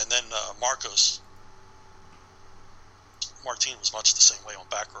 And then Martin was much the same way on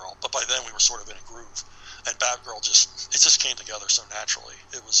Batgirl, but by then we were sort of in a groove, and Batgirl just came together so naturally.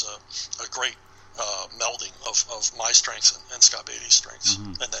 It was a great melding of my strengths and Scott Beatty's strengths,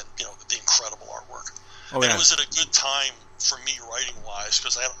 and then the incredible artwork. Oh, yeah. And it was at a good time for me writing wise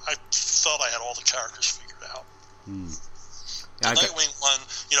because I felt I had all the characters figured out. The Nightwing one,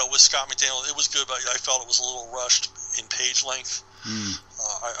 with Scott McDaniel, it was good, but I felt it was a little rushed in page length.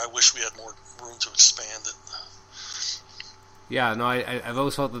 I wish we had more room to expand it. Yeah, no, I've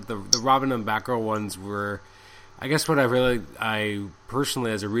always felt that the Robin and Batgirl ones were, I guess what I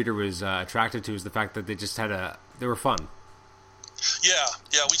personally as a reader was attracted to is the fact that they just they were fun. Yeah,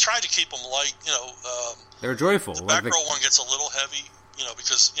 we tried to keep them light, they were joyful. The Batgirl one gets a little heavy,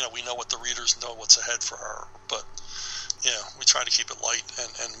 because, we know what the readers know what's ahead for her, but, we try to keep it light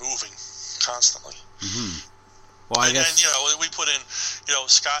and moving constantly. Mm-hmm. Well, I guess... And, we put in,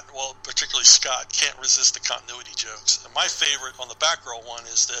 Scott, particularly Scott, can't resist the continuity jokes. And my favorite on the Batgirl one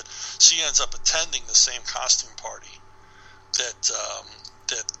is that she ends up attending the same costume party that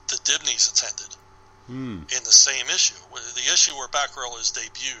the Dibneys attended in the same issue. The issue where Batgirl is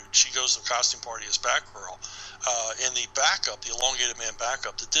debuted, she goes to the costume party as Batgirl. In the backup, the Elongated Man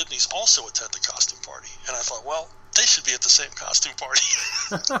backup, the Dibneys also attend the costume party. And I thought, well, they should be at the same costume party.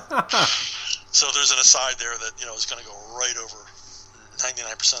 So there's an aside there that is going to go right over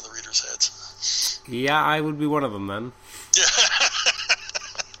 99% of the readers' heads. Yeah, I would be one of them then. Yeah.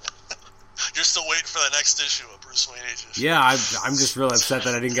 You're still waiting for the next issue of Bruce Wayne Ages. Yeah, I'm just real upset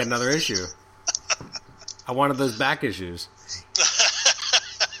that I didn't get another issue. I wanted those back issues.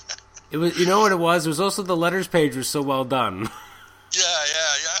 It was, what it was? It was also the letters page was so well done. Yeah.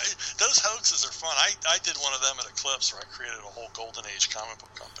 Those hoaxes are fun. I did one of them at Eclipse where I created a whole Golden Age comic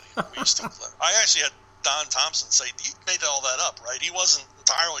book company. We used to. I actually had Don Thompson say, "You made all that up, right?" He wasn't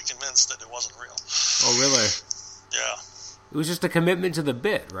entirely convinced that it wasn't real. Oh, really? Yeah. It was just a commitment to the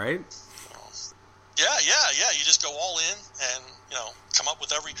bit, right? Yeah. You just go all in and come up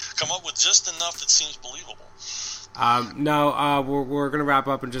with just enough that seems believable. We're going to wrap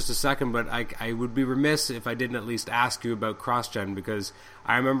up in just a second, but I would be remiss if I didn't at least ask you about CrossGen, because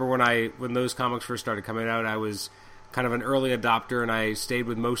I remember when those comics first started coming out, I was kind of an early adopter, and I stayed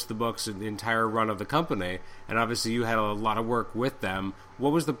with most of the books in the entire run of the company, and obviously you had a lot of work with them.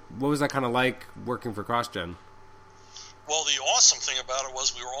 What was that kind of like working for CrossGen? Well, the awesome thing about it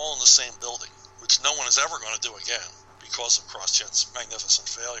was we were all in the same building, which no one is ever going to do again because of CrossGen's magnificent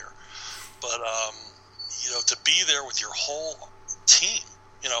failure. But to be there with your whole team,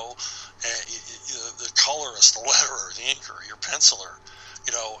 the colorist, the letterer, the inker, your penciler,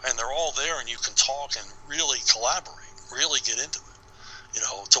 and they're all there, and you can talk and really collaborate, really get into it,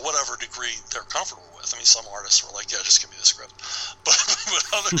 to whatever degree they're comfortable with. I mean, some artists were like, yeah, just give me the script. But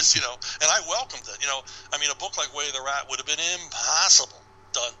others, and I welcomed it. I mean, a book like Way of the Rat would have been impossible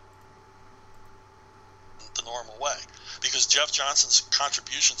done the normal way, because Jeff Johnson's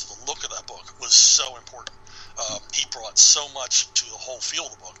contribution to the look of that book was so important. He brought so much to the whole feel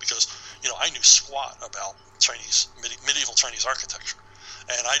of the book, because I knew squat about medieval Chinese architecture,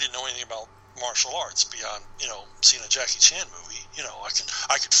 and I didn't know anything about martial arts beyond seeing a Jackie Chan movie.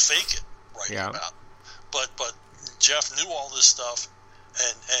 I could fake it about, but Jeff knew all this stuff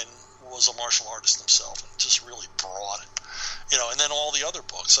and was a martial artist himself, and just really brought it. And then all the other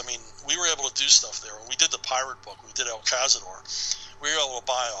books. I mean, we were able to do stuff there. When we did the pirate book, we did El Cazador, we were able to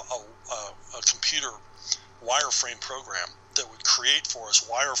buy a computer wireframe program that would create for us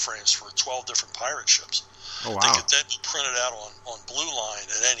wireframes for 12 different pirate ships. Oh, wow. They could then be printed out on Blue Line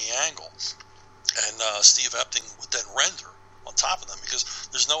at any angle. And Steve Epting would then render on top of them, because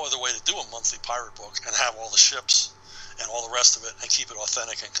there's no other way to do a monthly pirate book and have all the ships and all the rest of it and keep it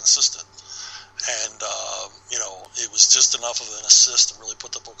authentic and consistent. And, it was just enough of an assist to really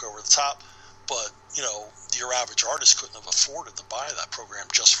put the book over the top. But, your average artist couldn't have afforded to buy that program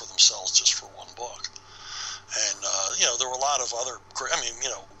just for themselves, just for one book. And, there were a lot of other,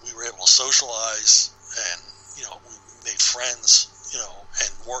 we were able to socialize and, we made friends,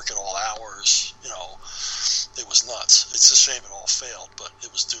 and work at all hours. It was nuts. It's a shame it all failed, but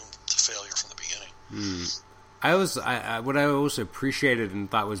it was doomed to failure from the beginning. What I always appreciated and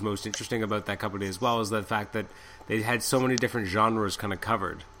thought was most interesting about that company as well is the fact that they had so many different genres kind of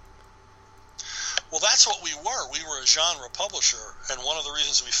covered. Well, that's what we were. We were a genre publisher, and one of the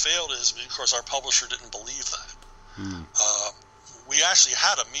reasons we failed is because our publisher didn't believe that. We actually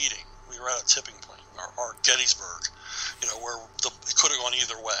had a meeting. We were at a tipping point, or Gettysburg, where it could have gone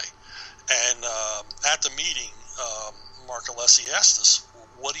either way. And at the meeting, Mark Alessi asked us,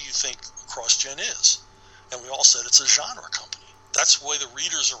 what do you think CrossGen is? And we all said it's a genre company. That's the way the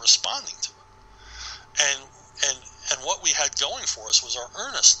readers are responding to it. And what we had going for us was our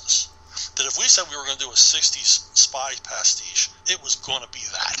earnestness. That if we said we were going to do a 60s spy pastiche, it was going to be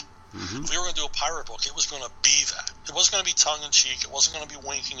that. If we were going to do a pirate book, it was going to be that. It wasn't going to be tongue-in-cheek. It wasn't going to be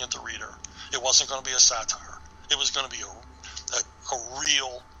winking at the reader. It wasn't going to be a satire. It was going to be a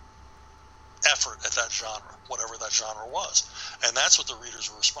real effort at that genre, whatever that genre was. And that's what the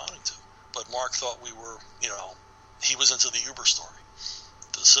readers were responding to. But Mark thought we were, he was into the Uber story,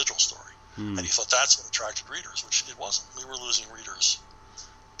 the Sigil story. And he thought that's what attracted readers, which it wasn't. We were losing readers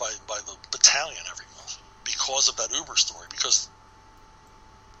by the battalion every month because of that Uber story, because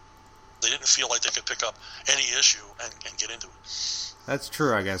they didn't feel like they could pick up any issue and get into it. That's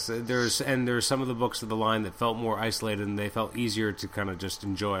true, I guess. There's some of the books of the line that felt more isolated and they felt easier to kind of just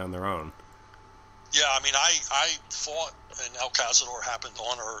enjoy on their own. Yeah, I thought an El Cazador happened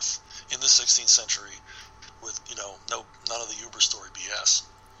on Earth in the 16th century with, none of the Uber story BS.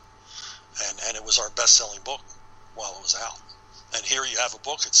 And it was our best-selling book while it was out. And here you have a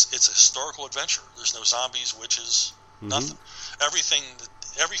book, it's a historical adventure. There's no zombies, witches, nothing.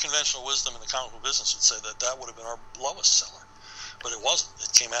 Every conventional wisdom in the comic book business would say that would have been our lowest seller. But it wasn't.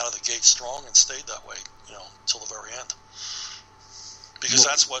 It came out of the gate strong and stayed that way, till the very end. Because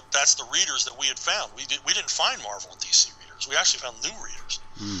that's the readers that we had found. We didn't find Marvel and DC readers. We actually found new readers.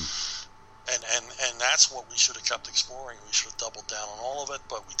 And that's what we should have kept exploring. We should have doubled down on all of it,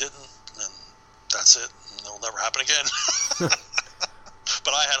 but we didn't, and that's it. And it'll never happen again.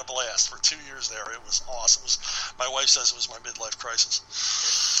 But I had a blast for 2 years there. It was awesome. My wife says it was my midlife crisis.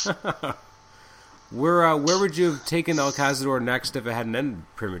 Where would you have taken El Cazador next if it hadn't ended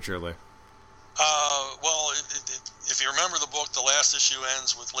prematurely? Well, if you remember the book, the last issue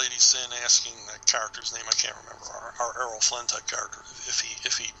ends with Lady Sin asking that character's name. I can't remember, our Errol Flynn type character, if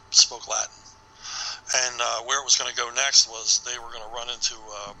he spoke Latin. And where it was going to go next was they were going to run into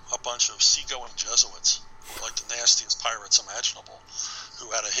a bunch of seagoing Jesuits, like the nastiest pirates imaginable, who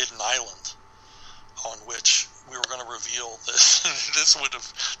had a hidden island on which we were going to reveal that this would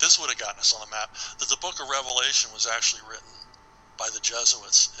have gotten us on the map, that the Book of Revelation was actually written by the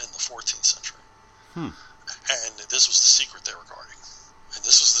Jesuits in the 14th century. And this was the secret they were guarding. And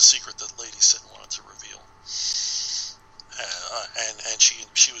this was the secret that Lady Sin wanted to reveal. And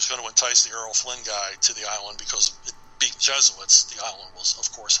she was going to entice the Errol Flynn guy to the island because, being Jesuits, the island was,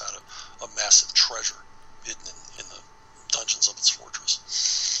 of course, had a massive treasure hidden in the dungeons of its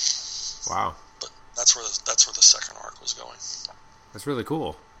fortress. Wow. But that's where the second arc was going. That's really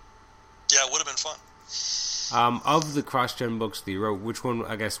cool. Yeah, it would have been fun. Of the CrossGen books that you wrote, which one,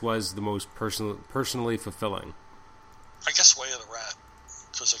 I guess, was the most personally fulfilling? I guess Way of the Rat,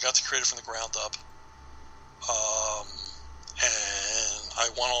 because I got to create it from the ground up. And I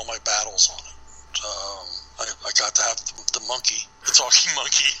won all my battles on it. I got to have the monkey, the talking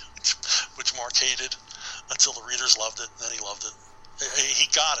monkey, which Mark hated until the readers loved it, and then he loved it. He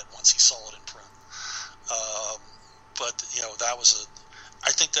got it once he saw it in print. But that was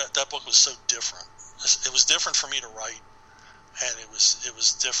I think that book was so different. It was different for me to write, and it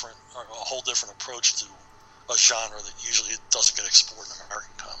was different, a whole different approach to a genre that usually doesn't get explored in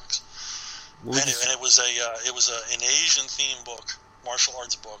American comics. And it was an Asian themed book, martial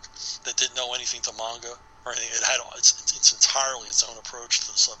arts book, that didn't know anything to manga or anything. It had it's entirely its own approach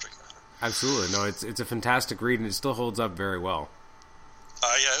to the subject matter. Absolutely, no, it's a fantastic read, and it still holds up very well.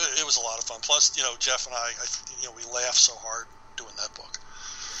 Yeah, it was a lot of fun. Plus, Jeff and I we laughed so hard doing that book.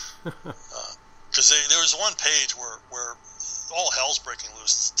 Because there was one page where all hell's breaking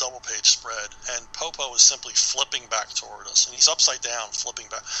loose. It's a double-page spread, and Popo is simply flipping back toward us, and he's upside down, flipping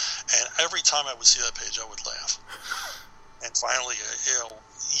back. And every time I would see that page, I would laugh. And finally,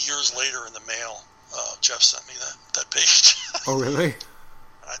 years later in the mail, Jeff sent me that page. Oh, really?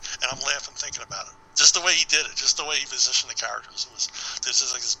 And I'm laughing thinking about it. Just the way he did it, just the way he positioned the characters. This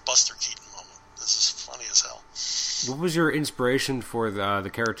is like this Buster Keaton moment. This is funny as hell. What was your inspiration for the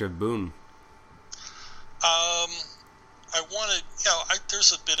character of Boone? I wanted,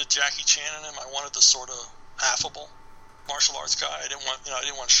 there's a bit of Jackie Chan in him. I wanted the sort of affable martial arts guy. I didn't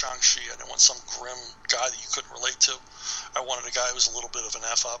want Shang-Chi. I didn't want some grim guy that you couldn't relate to. I wanted a guy who was a little bit of an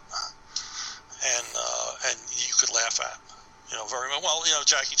F-up and you could laugh at. Very well.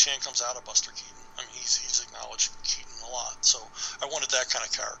 Jackie Chan comes out of Buster Keaton. I mean, he's acknowledged Keaton a lot. So I wanted that kind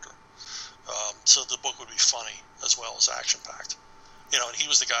of character. So the book would be funny as well as action-packed. And he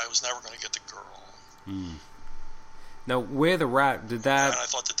was the guy who was never going to get the girl. Now, Where the Rat, did that... And I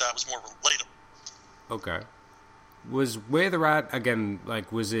thought that was more relatable. Okay. Was Where the Rat, again,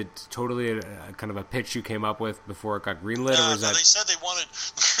 like, was it totally a kind of a pitch you came up with before it got greenlit, or was that... They said they wanted...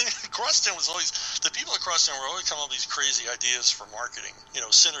 Crosstown was always... The people at Crosstown were always coming up with these crazy ideas for marketing.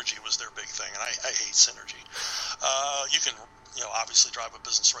 Synergy was their big thing, and I hate synergy. You can, obviously drive a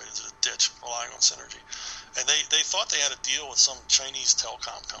business right into the ditch relying on synergy. And they thought they had a deal with some Chinese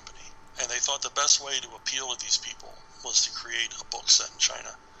telecom company, and they thought the best way to appeal to these people was to create a book set in China.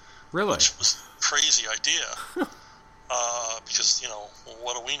 Really? Which was a crazy idea. Because,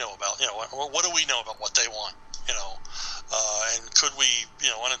 what do we know about, what do we know about what they want, and could we,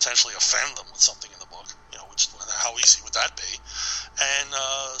 unintentionally offend them with something in the book, how easy would that be? And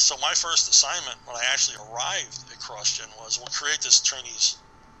so my first assignment when I actually arrived at CrossGen was, we'll create this Chinese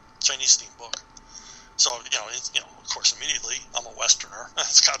themed book. So, of course, immediately, I'm a Westerner.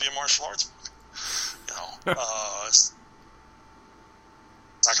 It's got to be a martial arts book. It's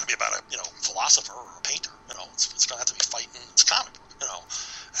not going to be about a philosopher or a painter. It's going to have to be fighting. It's a comic book.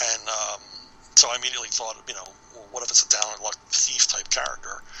 And so I immediately thought, well, what if it's a down and luck thief type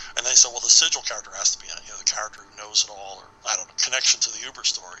character? And they said, well, the sigil character has to be in it. The character who knows it all, or I don't know, connection to the Uber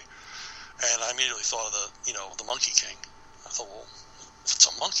story. And I immediately thought of the Monkey King. I thought, well, if it's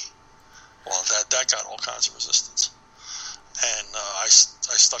a monkey, well, that got all kinds of resistance. And I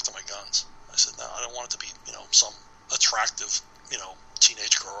stuck to my guns. I said, no, I don't want it to be some attractive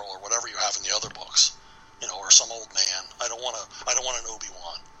teenage girl or whatever you have in the other books, or some old man. I don't want an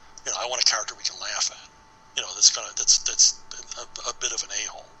Obi-Wan. I want a character we can laugh at. That's a bit of an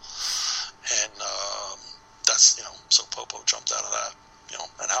a-hole. And that's so Popo jumped out of that.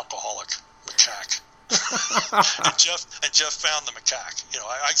 An alcoholic macaque. and Jeff found the macaque.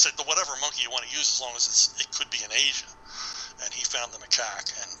 I said, whatever monkey you want to use, as long as it could be an Asian. And he found the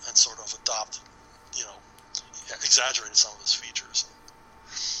macaque and sort of adopted, exaggerated some of his features. And,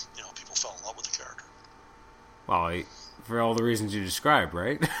 people fell in love with the character. Well, for all the reasons you described,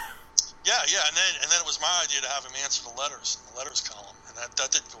 right? Yeah, and then it was my idea to have him answer the letters in the letters column, and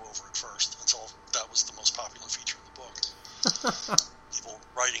that didn't go over at first until that was the most popular feature in the book. People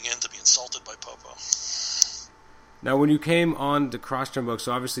writing in to be insulted by Popo. Now, when you came on the CrossGen book,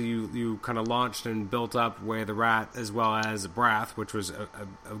 so obviously you kind of launched and built up Where the Rat as well as Brath, which was a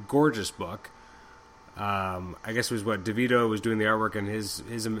gorgeous book. I guess it was what DeVito was doing the artwork, and his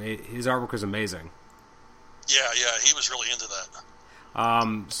artwork was amazing. Yeah, he was really into that.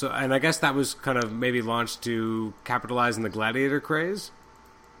 So, and I guess that was kind of maybe launched to capitalize on the Gladiator craze?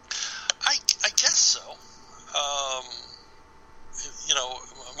 I guess so.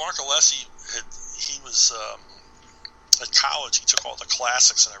 Mark Alessi, he was at college. He took all the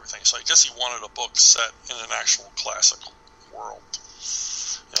classics and everything, so I guess he wanted a book set in an actual classic world.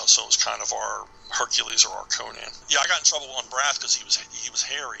 So it was kind of our Hercules or our Conan. Yeah, I got in trouble on Brath because he was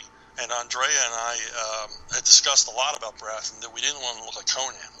hairy. And Andrea and I had discussed a lot about Brath, and that we didn't want to look like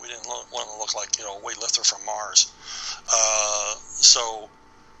Conan. We didn't want to look like a weightlifter from Mars. So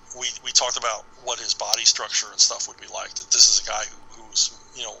we talked about what his body structure and stuff would be like. That this is a guy whose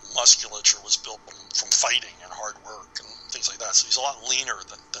musculature was built from fighting and hard work and things like that. So he's a lot leaner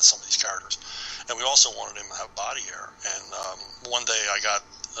than some of these characters. And we also wanted him to have body hair. And one day I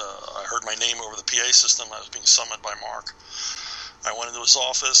heard my name over the PA system. I was being summoned by Mark. I went into his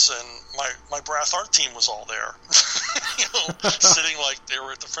office, and my Brath art team was all there, sitting like they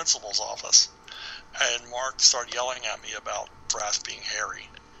were at the principal's office. And Mark started yelling at me about Brath being hairy.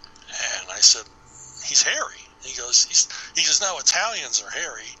 And I said, he's hairy. He goes, no, Italians are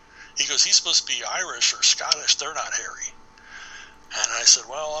hairy. He goes, he's supposed to be Irish or Scottish. They're not hairy. And I said,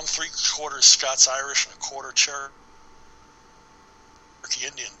 well, I'm 3/4 Scots-Irish and 1/4 Cherokee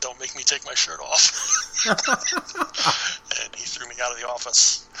Indian. Don't make me take my shirt off. And he threw me out of the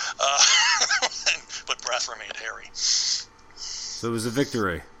office. But Brath remained hairy. So it was a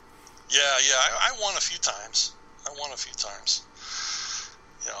victory. Yeah. I won a few times. I won a few times.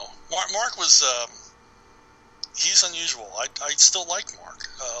 You know, Mark was he's unusual. I still like Mark.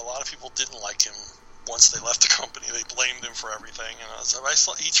 A lot of people didn't like him once they left the company. They blamed him for everything,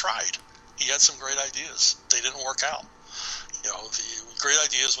 and he tried. He had some great ideas. They didn't work out. You know, great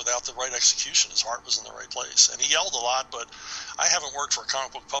ideas without the right execution. His heart was in the right place, and he yelled a lot. But I haven't worked for a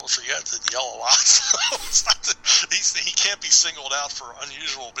comic book publisher yet that yell a lot. So it's not that he can't be singled out for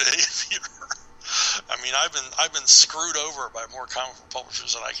unusual behavior. I mean, I've been screwed over by more comic book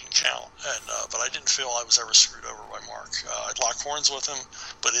publishers than I can count, and but I didn't feel I was ever screwed over by Mark. I'd lock horns with him,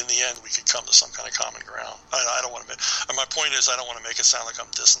 but in the end, we could come to some kind of common ground. I don't want to. And my point is, I don't want to make it sound like I'm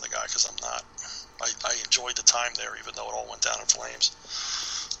dissing the guy, because I'm not. I enjoyed the time there, even though it all went down in flames.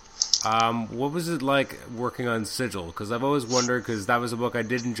 What was it like working on Sigil? Because I've always wondered, because that was a book I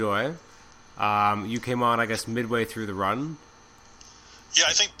did enjoy. You came on, I guess, midway through the run. Yeah,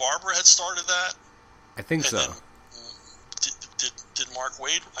 I think Barbara had started that. I think so. Did Mark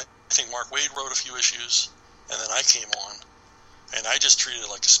Waid? I think Mark Waid wrote a few issues, and then I came on, and I just treated it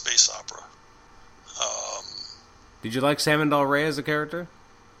like a space opera. Did you like Salmon Del Rey as a character?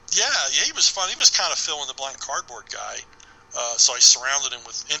 Yeah, he was fun. He was kind of fill-in-the-blank cardboard guy, so I surrounded him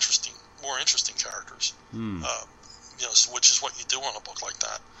with more interesting characters. You know, which is what you do on a book like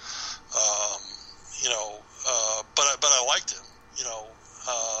that. You know, but I liked him. You know,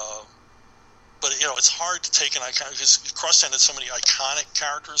 but you know, it's hard to take an icon, because Crossgen had so many iconic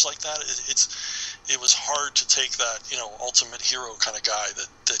characters like that. It was hard to take that, you know, ultimate hero kind of guy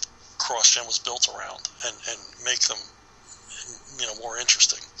that Crossgen was built around and make them, you know, more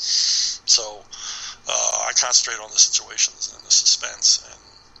interesting. So I concentrate on the situations and the suspense and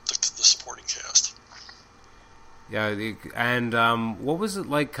the supporting cast. Yeah, and what was it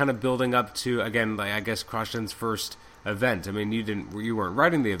like, kind of building up to, again, like, I guess Crossgen's first event? I mean, you weren't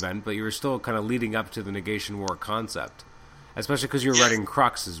writing the event, but you were still kind of leading up to the Negation War concept, especially because you were writing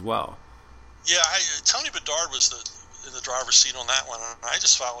Crux as well. Yeah, Tony Bedard was in the driver's seat on that one, and I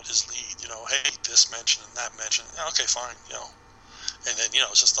just followed his lead. You know, hey, this mention and that mention. Okay, fine. You know. And then, you know,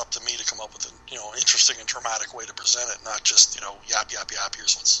 it's just up to me to come up with an, you know, interesting and dramatic way to present it, not just, you know, yap, yap, yap,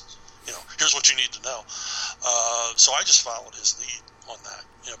 here's what you need to know. So I just followed his lead on that,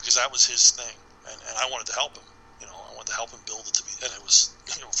 you know, because that was his thing, and I wanted to help him. You know, I wanted to help him build it to be, and it was,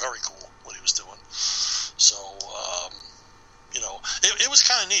 you know, very cool what he was doing. So, you know, it was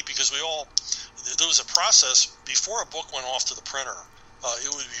kind of neat, because there was a process before a book went off to the printer.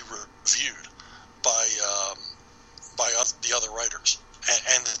 It would be reviewed by the other writers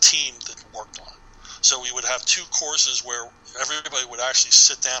and the team that worked on it. So we would have two courses where everybody would actually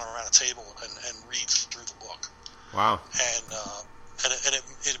sit down around a table and read through the book. Wow! And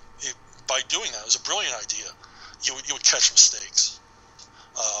by doing that, it was a brilliant idea. You would catch mistakes,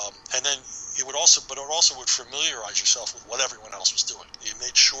 and then it would also would familiarize yourself with what everyone else was doing. You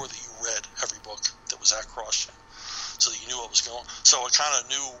made sure that you read every book that was at Crossgen, so that you knew what was going on. So I kind of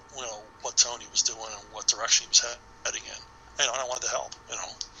knew, you know, what Tony was doing and what direction he was heading in. You know, and I wanted to help. You know,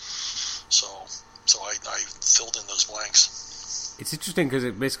 so I filled in those blanks. It's interesting because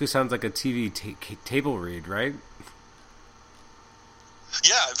it basically sounds like a TV table read, right?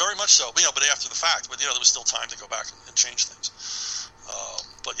 Yeah, very much so. You know, but after the fact. But you know, there was still time to go back and change things.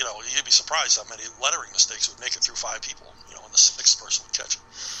 But you know, you'd be surprised how many lettering mistakes would make it through 5 people. You know, and the 6th person would catch it.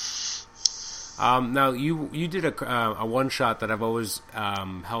 Now, you did a one-shot that I've always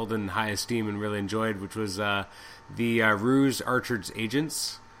held in high esteem and really enjoyed, which was the Ruse Archer's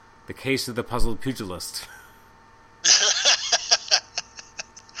Agents, The Case of the Puzzled Pugilist.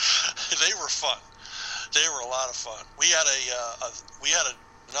 They were fun. They were a lot of fun. We had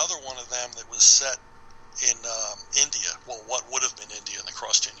another one of them that was set in India. Well, what would have been India in the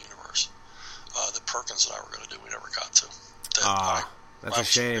Crossgen universe. That Perkins and I were going to do. We never got to. That's a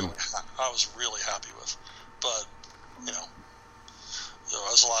shame. I was really happy with, but you know, there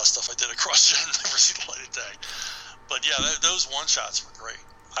was a lot of stuff I did at Crossgen never see the light of day. But yeah, those one shots were great.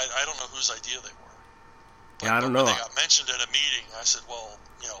 I don't know whose idea they were. But, yeah, I don't know. When they got mentioned at a meeting, I said, well,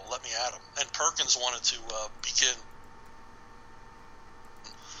 you know, let me add them. And Perkins wanted to begin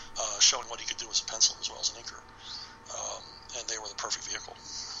showing what he could do as a pencil as well as an inker, and they were the perfect vehicle.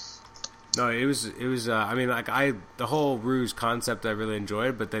 No, it was. I mean, like the whole Ruse concept I really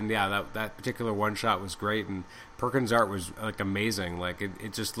enjoyed, but then that particular one shot was great, and Perkins' art was like amazing. Like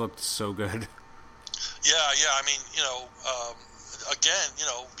it just looked so good. Yeah. I mean, you know, again, you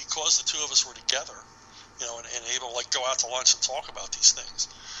know, because the two of us were together, you know, and able to like go out to lunch and talk about these things,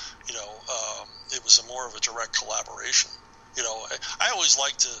 you know, it was more of a direct collaboration. You know, I always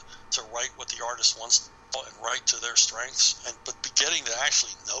like to write what the artist wants and write to their strengths, but getting to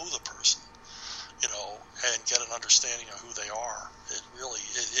actually know the person, and get an understanding of who they are. It really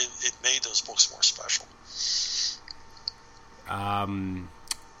it made those books more special.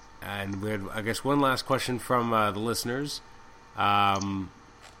 And we had, I guess, one last question from the listeners. I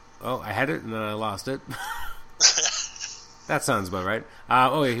had it and then I lost it. That sounds about right.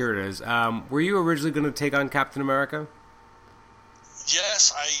 Yeah, here it is. Were you originally going to take on Captain America?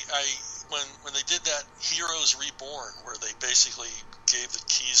 Yes, I when they did that Heroes Reborn, where they basically gave the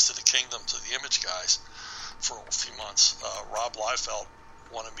keys to the kingdom to the Image guys for a few months, Rob Liefeld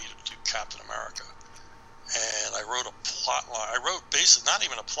wanted me to do Captain America. And I wrote a plot line. I wrote basically, not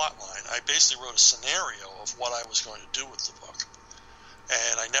even a plot line, I basically wrote a scenario of what I was going to do with the book.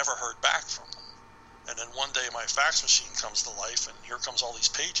 And I never heard back from them. And then one day my fax machine comes to life, and here comes all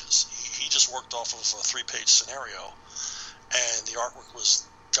these pages. He just worked off of a 3-page scenario, and the artwork was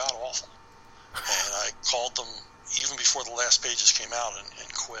god-awful. And I called them even before the last pages came out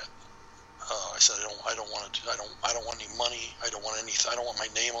and quit. I said, I don't want any money. I don't want anything. I don't want my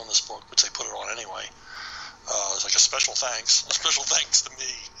name on this book, which they put it on anyway. It was like a special thanks to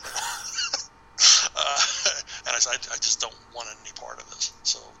me. And I said, I just don't want any part of this.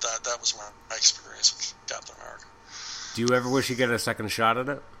 So that was my experience with Captain America. Do you ever wish you get a second shot at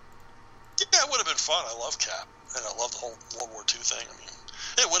it? Yeah, it would have been fun. I love Cap, and I love the whole World War II thing. I mean,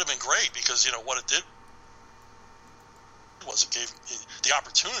 it would have been great because what it did was it gave the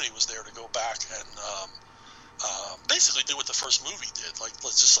opportunity was there to go back and basically do what the first movie did. Like,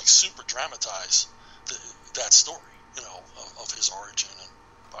 let's just super dramatize that story, of his origin and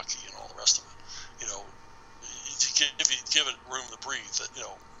Bucky and all the rest of it. If you give it room to breathe, that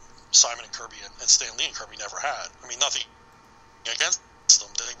Simon and Kirby and Stan Lee and Kirby never had. I mean, nothing against them.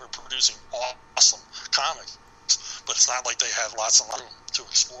 They were producing awesome comics, but it's not like they had lots of room to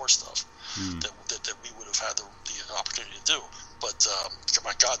explore stuff that we would have had the opportunity to do. But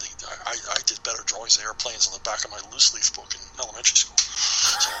my God, I did better drawings of airplanes on the back of my loose leaf book in elementary school,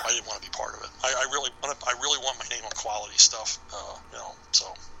 so I didn't want to be part of it. I really want my name on quality stuff,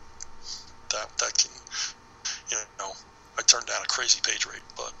 so that can, I turned down a crazy page rate,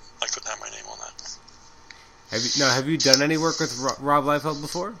 but I couldn't have my name on that. Have you done any work with Rob Liefeld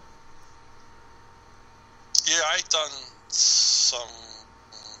before? Yeah, I've done some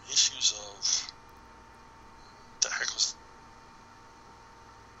issues of, what the heck was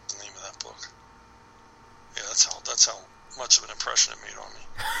the name of that book? Yeah, that's how much of an impression it made on me.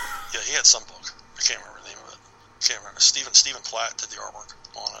 Yeah, he had some book. I can't remember the name of it. I can't remember. Stephen Platt did the artwork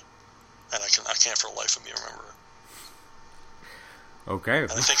on it, and I can't for the life of me remember it. Okay.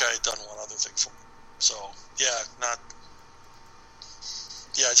 And I think I had done one other thing for him. So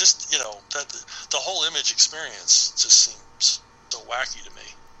just that the whole Image experience just seems so wacky to me.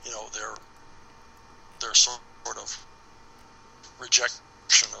 Their sort of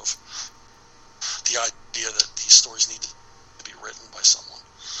rejection of the idea that these stories need to be written by someone,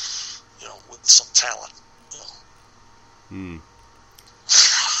 with some talent.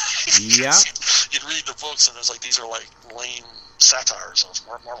 Yeah. You'd read the books and it's like these are like lame satires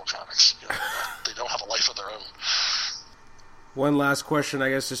of Marvel Comics. They don't have a life of their own. One last question, I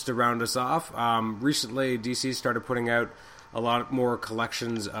guess, just to round us off. Recently, DC started putting out a lot more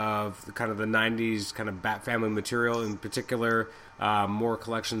collections of the 90s kind of Bat Family material, in particular, more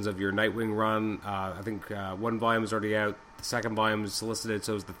collections of your Nightwing run. I think one volume is already out. The second volume is solicited,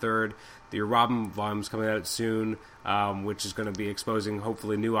 so is the third. Your Robin volume is coming out soon, which is going to be exposing,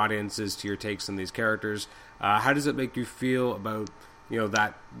 hopefully, new audiences to your takes on these characters. How does it make you feel about,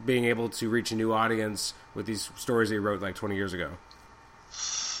 that being able to reach a new audience with these stories that you wrote like 20 years ago?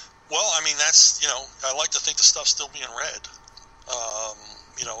 Well, I mean, that's, I like to think the stuff's still being read.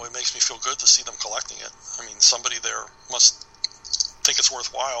 It makes me feel good to see them collecting it. I mean, somebody there must think it's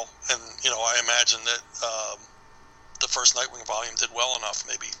worthwhile. And, I imagine that the first Nightwing volume did well enough.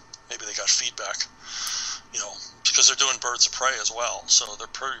 Maybe they got feedback, because they're doing Birds of Prey as well. So they're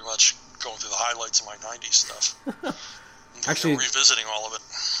pretty much going through the highlights of my 90s stuff. Actually, revisiting all of it.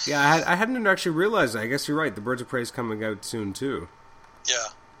 Yeah, I hadn't actually realized that. I guess you're right. The Birds of Prey is coming out soon, too. Yeah.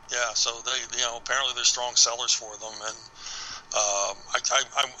 So they, apparently they're strong sellers for them, and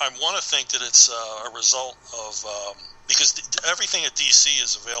I want to think that it's a result of because everything at DC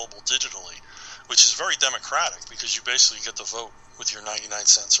is available digitally, which is very democratic because you basically get to vote with your 99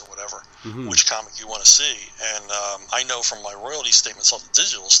 cents or whatever, which comic you want to see. And I know from my royalty statements on the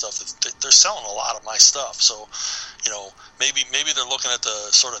digital stuff that they're selling a lot of my stuff. So, maybe they're looking at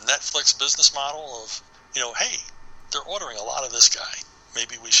the sort of Netflix business model of, hey, they're ordering a lot of this guy.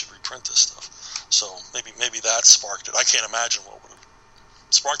 Maybe we should reprint this stuff. So maybe that sparked it. I can't imagine what would have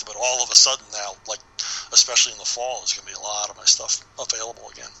sparked it, but all of a sudden now, like especially in the fall, there's going to be a lot of my stuff available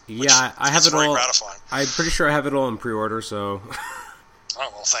again. Yeah, I have it all. Gratifying. I'm pretty sure I have it all in pre-order. So. Oh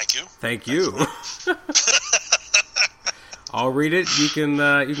well, thank you. Thank you. I'll read it. You can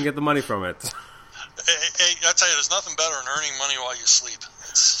get the money from it. Hey, I tell you, there's nothing better than earning money while you sleep.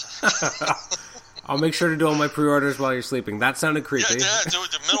 I'll make sure to do all my pre-orders while you're sleeping. That sounded creepy. Yeah, do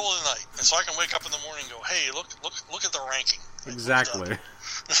it in the middle of the night, and so I can wake up in the morning and go, "Hey, look at the ranking." Exactly.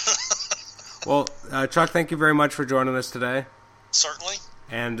 Well, Chuck, thank you very much for joining us today. Certainly.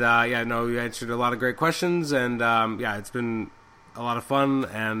 And you answered a lot of great questions, and it's been a lot of fun,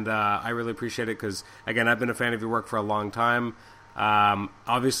 and I really appreciate it because, again, I've been a fan of your work for a long time.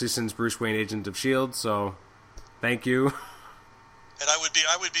 Obviously, since Bruce Wayne, Agent of S.H.I.E.L.D., so thank you. And I would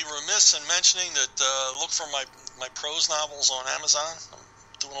be remiss in mentioning that look for my prose novels on Amazon. I'm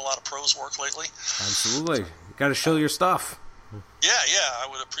doing a lot of prose work lately. Absolutely, you got to show your stuff. Yeah, I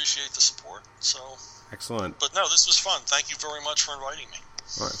would appreciate the support. So excellent. But no, this was fun. Thank you very much for inviting me.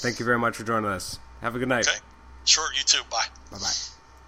 All right, thank you very much for joining us. Have a good night. Okay, sure. You too. Bye. Bye.